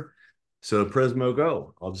computer. So Prismo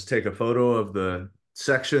Go, I'll just take a photo of the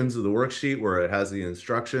sections of the worksheet where it has the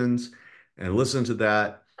instructions and listen to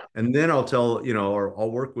that. And then I'll tell, or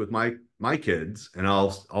I'll work with my kids and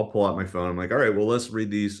I'll pull out my phone. I'm like, all right, well, let's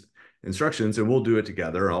read these instructions and we'll do it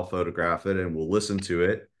together. I'll photograph it and we'll listen to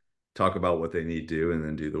it, talk about what they need to do, and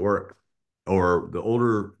then do the work.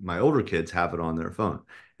 Or my older kids have it on their phone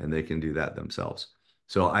and they can do that themselves.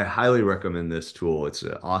 So I highly recommend this tool. It's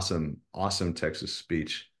an awesome, awesome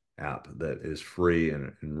text-to-speech app that is free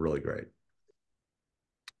and really great.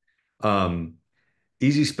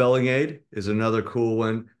 Easy Spelling Aid is another cool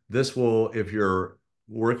one. This will, if you're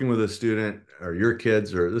working with a student or your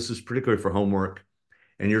kids, or this is particularly for homework,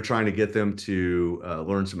 and you're trying to get them to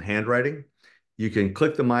learn some handwriting, you can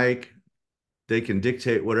click the mic. They can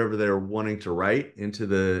dictate whatever they're wanting to write into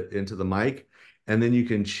the mic, and then you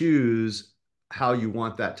can choose how you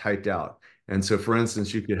want that typed out. And so, for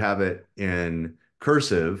instance, you could have it in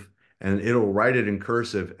cursive, and it'll write it in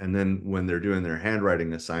cursive, and then when they're doing their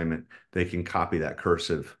handwriting assignment, they can copy that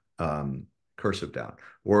cursive down.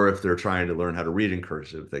 Or if they're trying to learn how to read in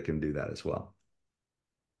cursive, they can do that as well.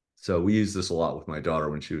 So we use this a lot with my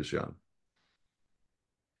daughter when she was young.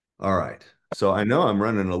 All right. So I know I'm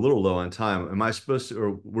running a little low on time. Am I supposed to,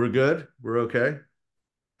 or we're good? We're okay?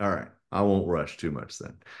 All right. I won't rush too much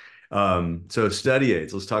then. So study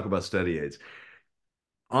aids. Let's talk about study aids.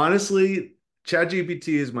 Honestly, ChatGPT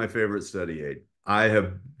is my favorite study aid. I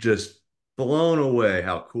have just blown away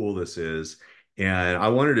how cool this is. And I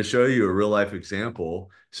wanted to show you a real life example.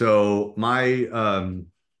 So my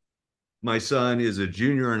son is a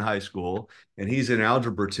junior in high school and he's in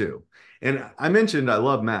algebra 2. And I mentioned I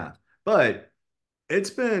love math, but it's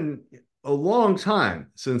been a long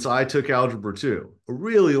time since I took algebra 2, a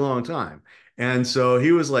really long time. And so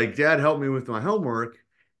he was like, Dad, help me with my homework.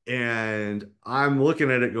 And I'm looking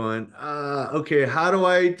at it going, okay, how do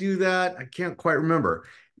I do that? I can't quite remember.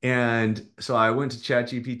 And so I went to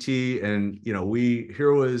ChatGPT and,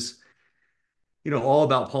 here was, all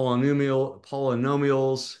about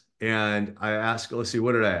polynomials. And I asked, let's see,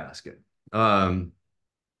 what did I ask it?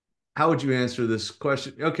 how would you answer this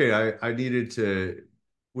question? Okay, I needed to,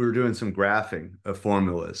 we were doing some graphing of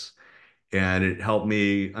formulas, and it helped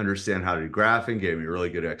me understand how to do graphing, gave me a really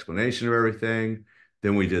good explanation of everything.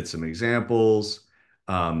 Then we did some examples.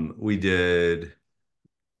 We did,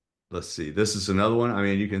 let's see, this is another one. I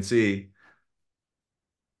mean, you can see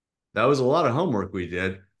that was a lot of homework we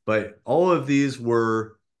did, but all of these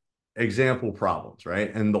were example problems,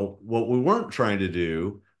 right? And what we weren't trying to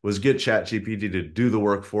do was get ChatGPT to do the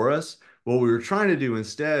work for us. What we were trying to do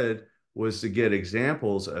instead was to get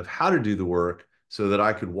examples of how to do the work so that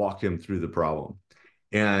I could walk him through the problem.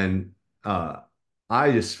 And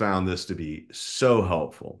I just found this to be so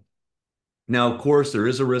helpful. Now, of course, there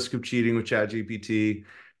is a risk of cheating with ChatGPT.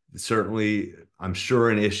 Certainly, I'm sure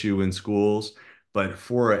an issue in schools, but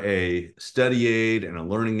for a study aid and a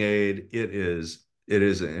learning aid, it is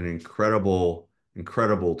an incredible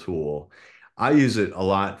tool. I use it a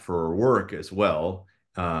lot for work as well,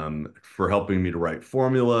 for helping me to write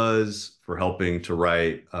formulas, for helping to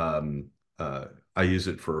write. I use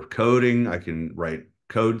it for coding. I can write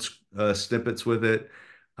code snippets with it.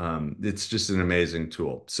 It's just an amazing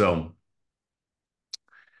tool. So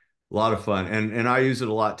a lot of fun, and I use it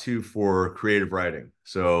a lot too for creative writing.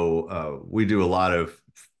 So we do a lot of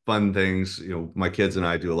fun things. You know, my kids and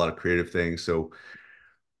I do a lot of creative things. So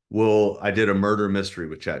I did a murder mystery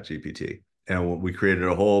with ChatGPT, and we created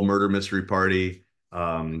a whole murder mystery party.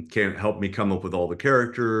 Can help me come up with all the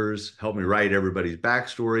characters, help me write everybody's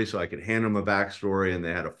backstory so I could hand them a backstory, and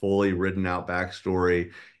they had a fully written out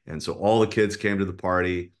backstory. And so all the kids came to the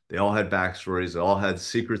party. They all had backstories. They all had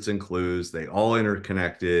secrets and clues. They all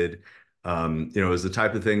interconnected. It was the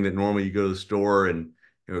type of thing that normally you go to the store and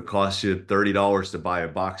it costs you $30 to buy a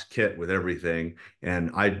box kit with everything.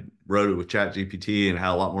 And I wrote it with ChatGPT and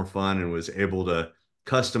had a lot more fun and was able to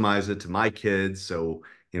customize it to my kids. So,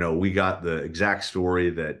 we got the exact story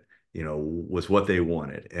that, was what they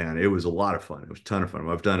wanted. And it was a lot of fun. It was a ton of fun.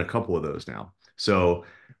 I've done a couple of those now. So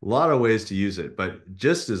a lot of ways to use it, but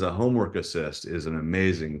just as a homework assist is an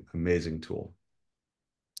amazing, amazing tool.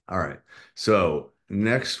 All right. So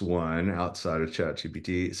next one outside of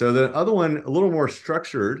ChatGPT. So the other one, a little more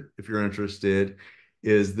structured, if you're interested,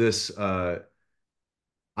 is this, I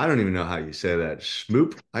don't even know how you say that.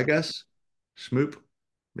 Schmoop, I guess. Schmoop.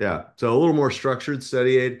 Yeah. So a little more structured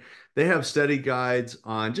study aid. They have study guides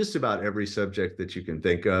on just about every subject that you can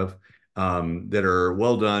think of, that are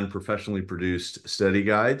well done, professionally produced study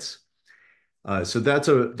guides. So that's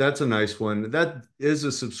a nice one. That is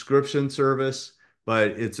a subscription service,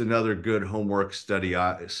 but it's another good homework study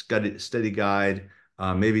guide.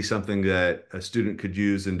 Maybe something that a student could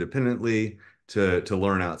use independently to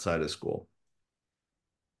learn outside of school.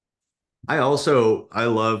 I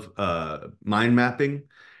love mind mapping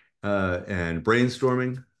and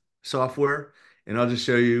brainstorming software. And I'll just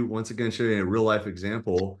show you a real life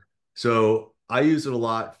example. So I use it a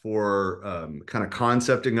lot for kind of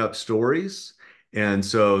concepting up stories. And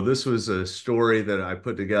so this was a story that I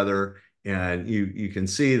put together, and you can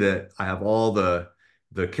see that I have all the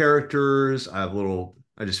characters. I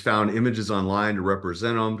just found images online to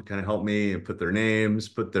represent them, to kind of help me and put their names,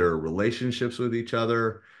 put their relationships with each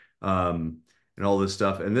other, and all this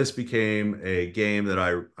stuff. And this became a game that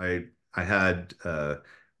I had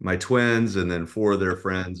my twins and then four of their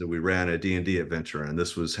friends, and we ran a D&D adventure. And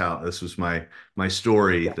this was my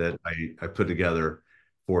story that I put together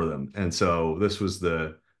for them. And so this was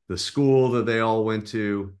the school that they all went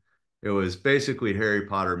to. It was basically Harry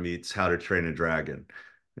Potter meets How to Train a Dragon.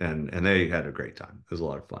 And they had a great time. It was a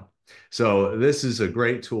lot of fun. So this is a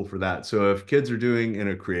great tool for that. So if kids are doing in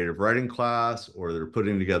a creative writing class or they're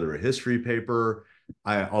putting together a history paper,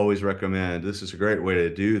 I always recommend this is a great way to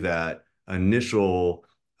do that initial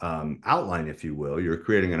outline, if you will. You're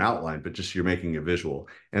creating an outline, but just you're making a visual.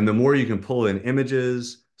 And the more you can pull in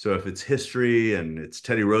images, so if it's history and it's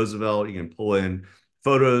Teddy Roosevelt, you can pull in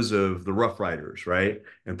photos of the Rough Riders, right?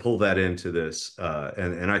 And pull that into this.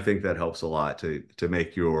 And I think that helps a lot to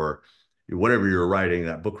make your whatever you're writing,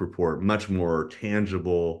 that book report, much more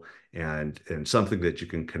tangible and something that you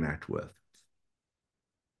can connect with.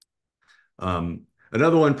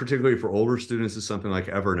 Another one, particularly for older students, is something like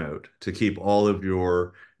Evernote, to keep all of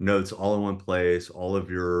your notes all in one place, all of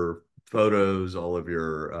your photos, all of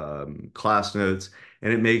your class notes,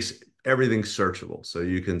 and it makes everything searchable. So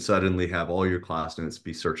you can suddenly have all your class notes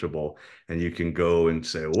be searchable, and you can go and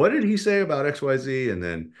say, what did he say about XYZ? And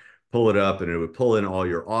then pull it up, and it would pull in all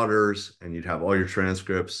your auditors, and you'd have all your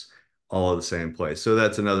transcripts all at the same place. So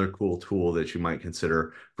that's another cool tool that you might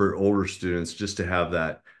consider for older students, just to have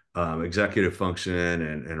that executive function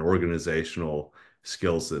and organizational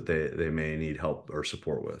skills that they may need help or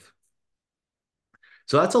support with.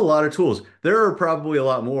 So that's a lot of tools. There are probably a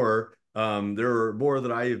lot more. There are more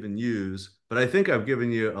that I even use, but I think I've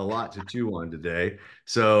given you a lot to chew on today.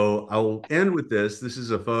 So I will end with this. This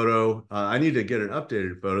is a photo. I need to get an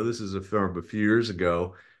updated photo. This is a film a few years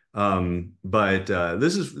ago. But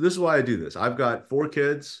this is why I do this. I've got 4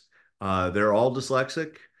 kids. They're all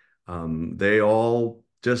dyslexic. They all,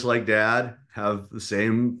 just like Dad, have the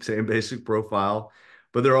same basic profile,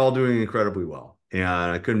 but they're all doing incredibly well.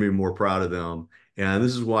 And I couldn't be more proud of them. And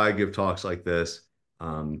this is why I give talks like this,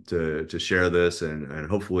 to share this and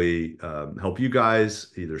hopefully help you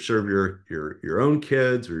guys either serve your own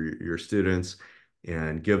kids or your students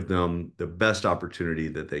and give them the best opportunity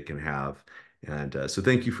that they can have. And so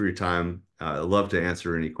thank you for your time. I'd love to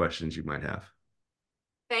answer any questions you might have.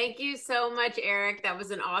 Thank you so much, Eric. That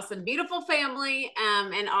was an awesome, beautiful family,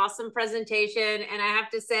 and awesome presentation. And I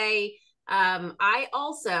have to say, I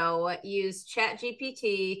also use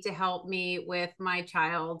ChatGPT to help me with my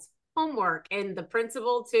child's homework, and the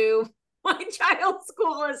principal to my child's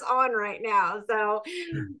school is on right now. So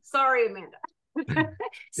sorry, Amanda. It's a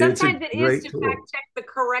Sometimes it is great to tool. fact check the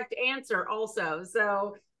correct answer also.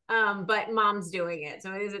 So, but mom's doing it.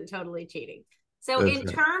 So it isn't totally cheating. So That's in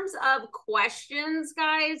right. terms of questions,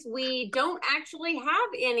 guys, we don't actually have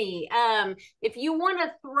any. If you want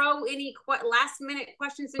to throw any last minute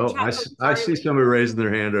questions in Oh, chat, I see somebody raising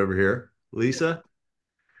their hand over here. Lisa?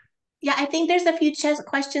 Yeah, I think there's a few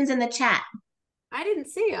questions in the chat. I didn't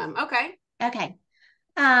see them. Okay. Okay.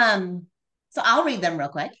 So I'll read them real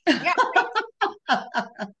quick. Yeah.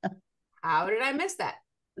 How did I miss that?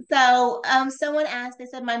 So someone asked, they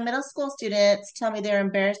said, my middle school students tell me they're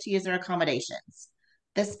embarrassed to use their accommodations.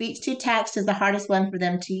 The speech to text is the hardest one for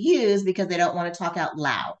them to use because they don't want to talk out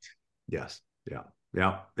loud. Yes. Yeah.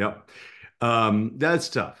 Yeah. Yeah. That's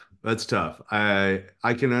tough. That's tough. I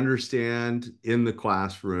can understand in the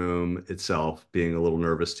classroom itself being a little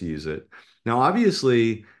nervous to use it. Now,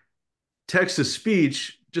 obviously, text to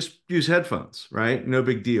speech, just use headphones, right? No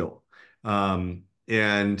big deal. And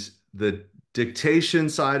the dictation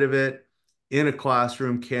side of it in a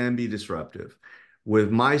classroom can be disruptive.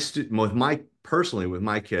 Personally, with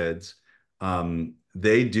my kids,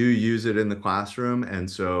 they do use it in the classroom,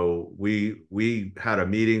 and so we had a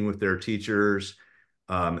meeting with their teachers,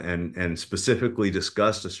 and specifically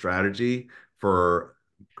discussed a strategy for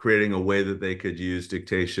creating a way that they could use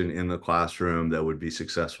dictation in the classroom that would be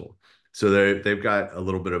successful. So they've got a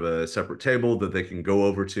little bit of a separate table that they can go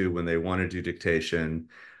over to when they want to do dictation.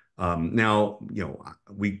 Now,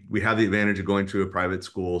 we have the advantage of going to a private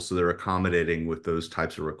school, so they're accommodating with those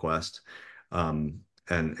types of requests. But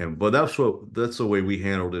that's the way we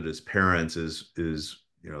handled it as parents is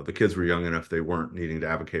the kids were young enough they weren't needing to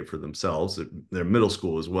advocate for themselves. They're middle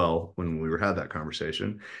school as well when we had that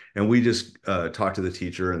conversation, and we just talked to the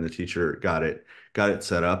teacher, and the teacher got it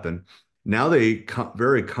set up, and now they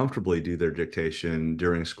very comfortably do their dictation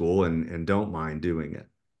during school and don't mind doing it.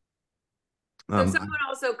 So someone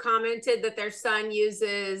also commented that their son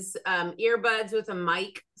uses earbuds with a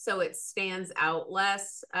mic, so it stands out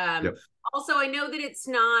less. Yep. Also, I know that it's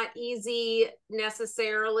not easy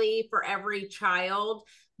necessarily for every child,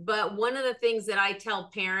 but one of the things that I tell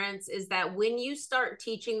parents is that when you start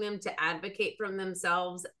teaching them to advocate for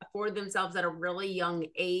themselves at a really young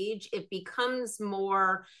age, it becomes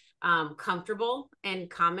more comfortable and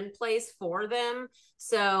commonplace for them.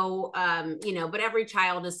 So, but every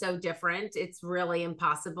child is so different. It's really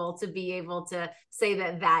impossible to be able to say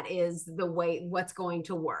that is the way what's going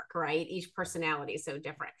to work, right? Each personality is so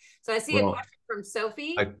different. So I see a question from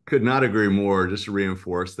Sophie. I could not agree more, just to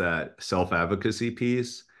reinforce that self-advocacy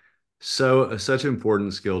piece. So such an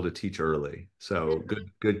important skill to teach early. So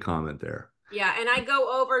good comment there. Yeah, and I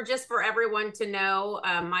go over just for everyone to know,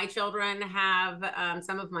 my children have,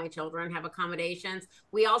 some of my children have accommodations.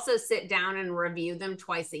 We also sit down and review them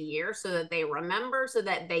twice a year so that they remember, so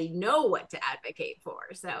that they know what to advocate for.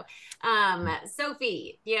 So,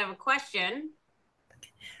 Sophie, do you have a question?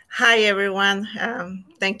 Hi, everyone.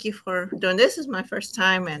 Thank you for doing this. This is my first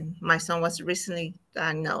time, and my son was recently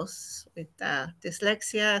diagnosed with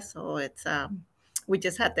dyslexia. So it's we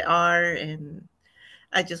just had the R, and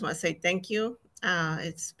I just want to say thank you.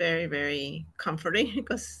 It's very, very comforting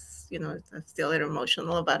because, I'm still a little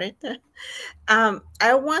emotional about it.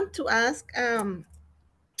 I want to ask,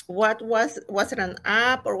 what was it an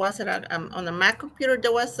app, or was it on a Mac computer?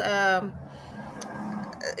 There was,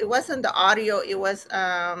 it wasn't the audio. It was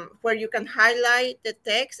where you can highlight the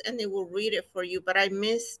text and it will read it for you. But I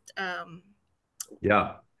missed.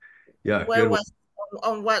 Yeah. Where was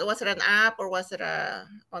on what was it, an app, or was it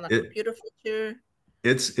on a computer feature?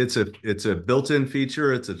 It's a built-in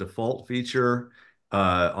feature. It's a default feature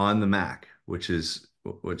on the Mac, which is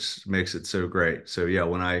which makes it so great. So yeah,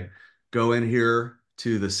 when I go in here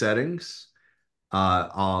to the settings,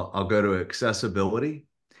 I'll go to accessibility,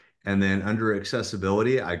 and then under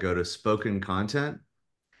accessibility, I go to spoken content,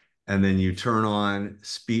 and then you turn on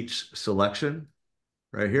speech selection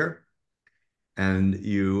right here, and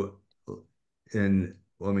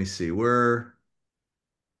let me see, where's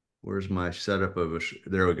my setup of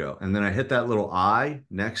there we go. And then I hit that little I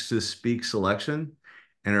next to speak selection,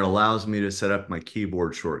 and it allows me to set up my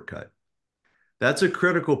keyboard shortcut. That's a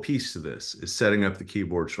critical piece to this, is setting up the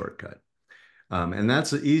keyboard shortcut. And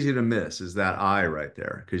that's easy to miss, is that I right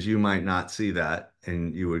there, because you might not see that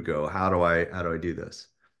and you would go, how do I do this?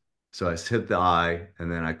 So I hit the I and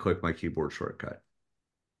then I click my keyboard shortcut.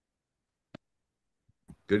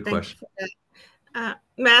 Good question. May I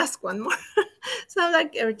ask one more? Sounds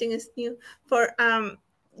like everything is new.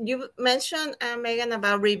 You mentioned, Megan,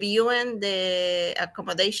 about reviewing the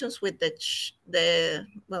accommodations with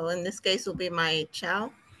well, in this case, will be my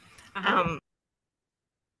child.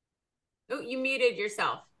 Oh, you muted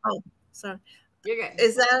yourself. Oh, sorry. You're good.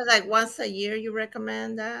 Is that like once a year you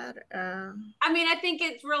recommend that? I mean, I think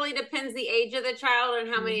it really depends the age of the child and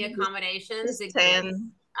how many accommodations exist.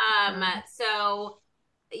 10. So,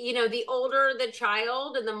 you know, the older the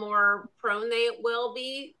child and the more prone they will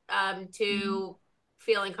be to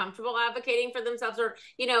feeling comfortable advocating for themselves. Or,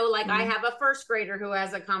 you know, like I have a first grader who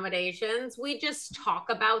has accommodations. We just talk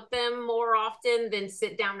about them more often than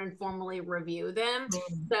sit down and formally review them,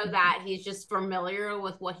 so that he's just familiar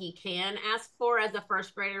with what he can ask for as a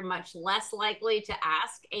first grader, much less likely to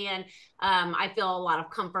ask. And I feel a lot of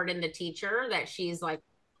comfort in the teacher that she's like,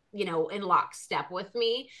 you know, in lockstep with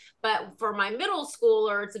me. But for my middle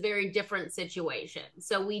schooler, it's a very different situation.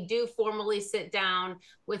 So we do formally sit down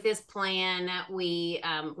with his plan. We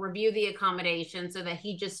review the accommodation so that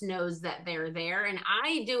he just knows that they're there. And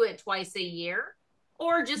I do it twice a year,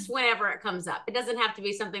 or just whenever it comes up. It doesn't have to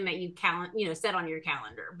be something that you set on your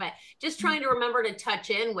calendar, but just trying to remember to touch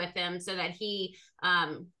in with him so that he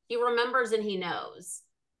remembers and he knows.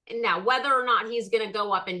 Now, whether or not he's going to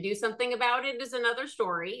go up and do something about it is another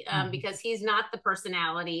story, because he's not the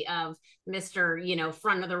personality of Mr., you know,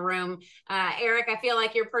 front of the room. Eric, I feel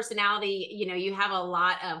like your personality, you know, you have a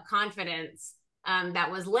lot of confidence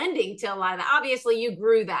that was lending to a lot of that. Obviously, you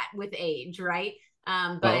grew that with age, right?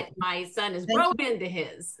 But my son has grown into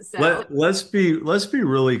his. So let's be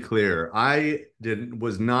really clear. I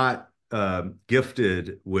was not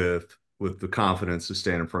gifted with the confidence to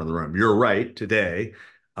stand in front of the room. You're right today.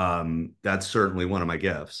 That's certainly one of my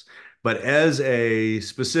gifts. But as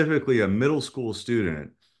specifically a middle school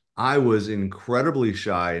student, I was incredibly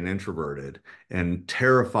shy and introverted and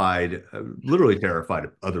terrified, literally terrified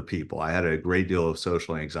of other people. I had a great deal of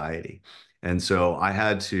social anxiety. And so I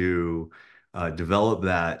had to develop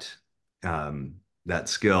that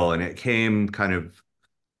skill. And it came kind of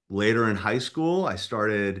later in high school. I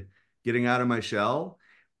started getting out of my shell.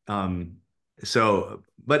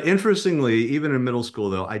 But interestingly, even in middle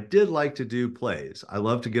school, though, I did like to do plays. I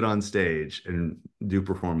love to get on stage and do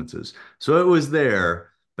performances. So it was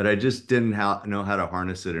there, but I just didn't know how to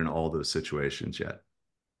harness it in all those situations yet.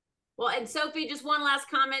 Well, and Sophie, just one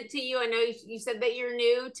last comment to you. I know you said that you're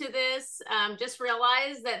new to this. Just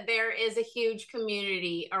realize that there is a huge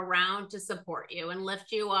community around to support you and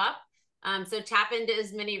lift you up. So tap into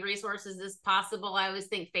as many resources as possible. I always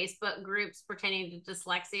think Facebook groups pertaining to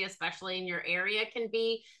dyslexia, especially in your area, can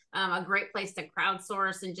be a great place to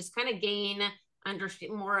crowdsource and just kind of gain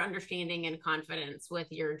more understanding and confidence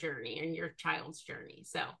with your journey and your child's journey.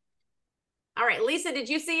 So, all right, Lisa, did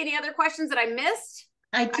you see any other questions that I missed?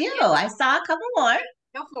 I do. I saw a couple more.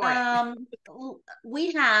 Go for it.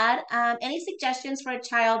 We had any suggestions for a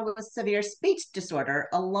child with severe speech disorder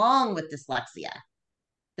along with dyslexia?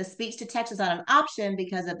 The speech to text is not an option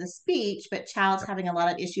because of the speech, but child's having a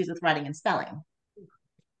lot of issues with writing and spelling.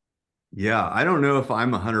 Yeah, I don't know if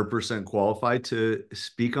I'm 100% qualified to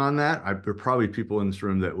speak on that. There are probably people in this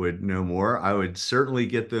room that would know more. I would certainly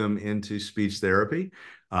get them into speech therapy.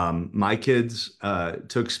 My kids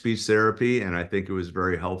took speech therapy, and I think it was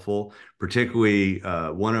very helpful. Particularly,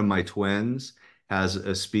 one of my twins has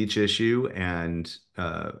a speech issue, and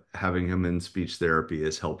having him in speech therapy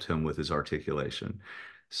has helped him with his articulation.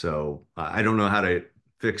 So I don't know how to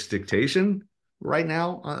fix dictation right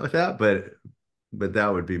now with that, but that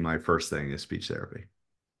would be my first thing, is speech therapy.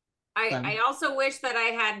 I also wish that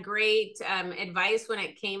I had great advice when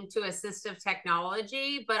it came to assistive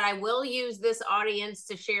technology, but I will use this audience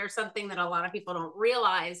to share something that a lot of people don't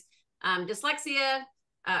realize. Dyslexia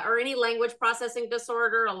or any language processing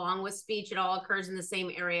disorder along with speech, it all occurs in the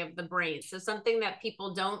same area of the brain. So something that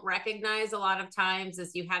people don't recognize a lot of times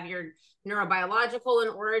is you have your neurobiological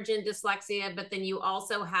and origin dyslexia, but then you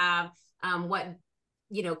also have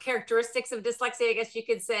characteristics of dyslexia, I guess you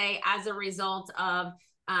could say, as a result of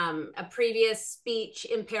a previous speech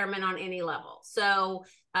impairment on any level. So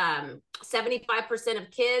 75% of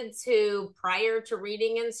kids who prior to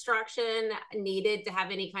reading instruction needed to have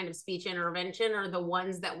any kind of speech intervention are the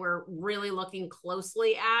ones that we're really looking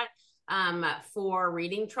closely at for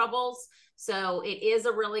reading troubles. So it is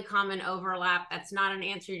a really common overlap. That's not an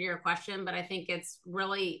answer to your question, but I think it's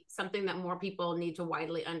really something that more people need to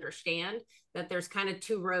widely understand, that there's kind of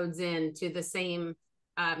two roads into the same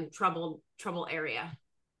trouble area.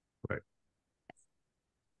 Right.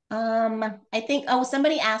 I think,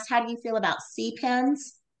 somebody asked, how do you feel about C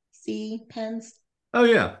pens? C pens? Oh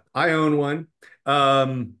yeah, I own one.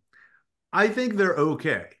 I think they're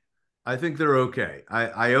okay. I think they're okay.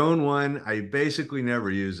 I own one. I basically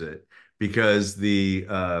never use it because the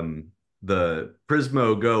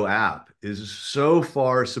Prismo Go app is so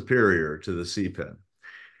far superior to the C pen.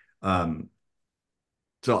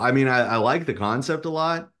 So I mean, I like the concept a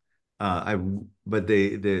lot. But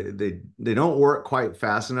they don't work quite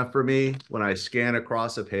fast enough for me. When I scan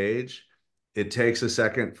across a page, it takes a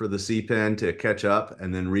second for the C pen to catch up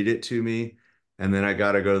and then read it to me, and then I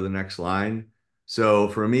got to go to the next line. So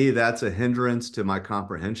for me, that's a hindrance to my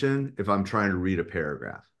comprehension if I'm trying to read a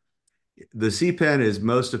paragraph. The C pen is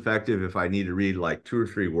most effective if I need to read like 2 or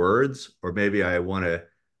 3 words, or maybe I'm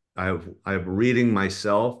reading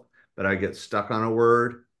myself, but I get stuck on a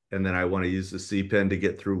word, and then I want to use the C pen to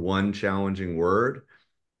get through one challenging word.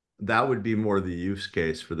 That would be more the use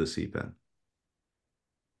case for the C pen.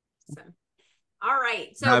 All right.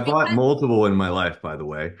 So I bought multiple in my life, by the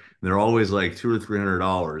way. They're always like $200 or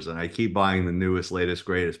 $300, and I keep buying the newest, latest,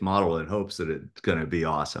 greatest model in hopes that it's going to be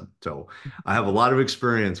awesome. So I have a lot of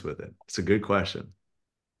experience with it. It's a good question.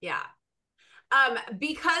 Yeah.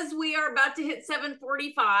 Because we are about to hit 7:45,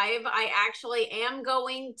 I actually am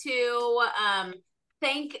going to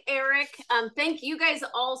thank Eric. Thank you guys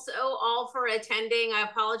also all for attending. I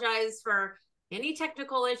apologize for any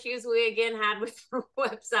technical issues we again had with the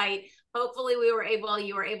website. Hopefully you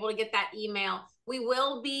were able to get that email. We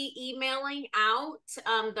will be emailing out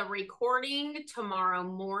the recording tomorrow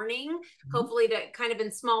morning, hopefully to kind of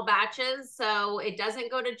in small batches. So it doesn't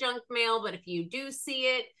go to junk mail, but if you do see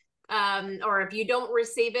it, or if you don't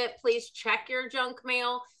receive it, please check your junk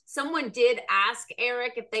mail. Someone did ask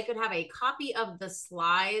Eric if they could have a copy of the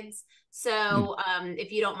slides. So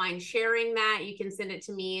if you don't mind sharing that, you can send it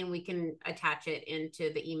to me and we can attach it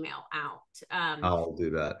into the email out. I'll do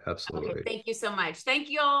that. Absolutely. Okay, thank you so much. Thank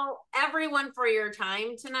you all, everyone, for your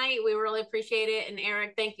time tonight. We really appreciate it. And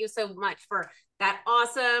Eric, thank you so much for that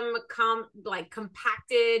awesome,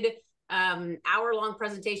 compacted hour-long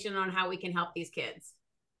presentation on how we can help these kids.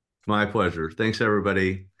 My pleasure. Thanks,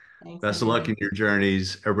 everybody. Thanks, Best of luck in your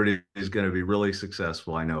journeys. Everybody is going to be really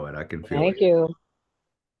successful. I know it. I can feel it. Thank you.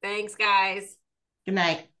 Thanks, guys. Good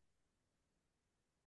night.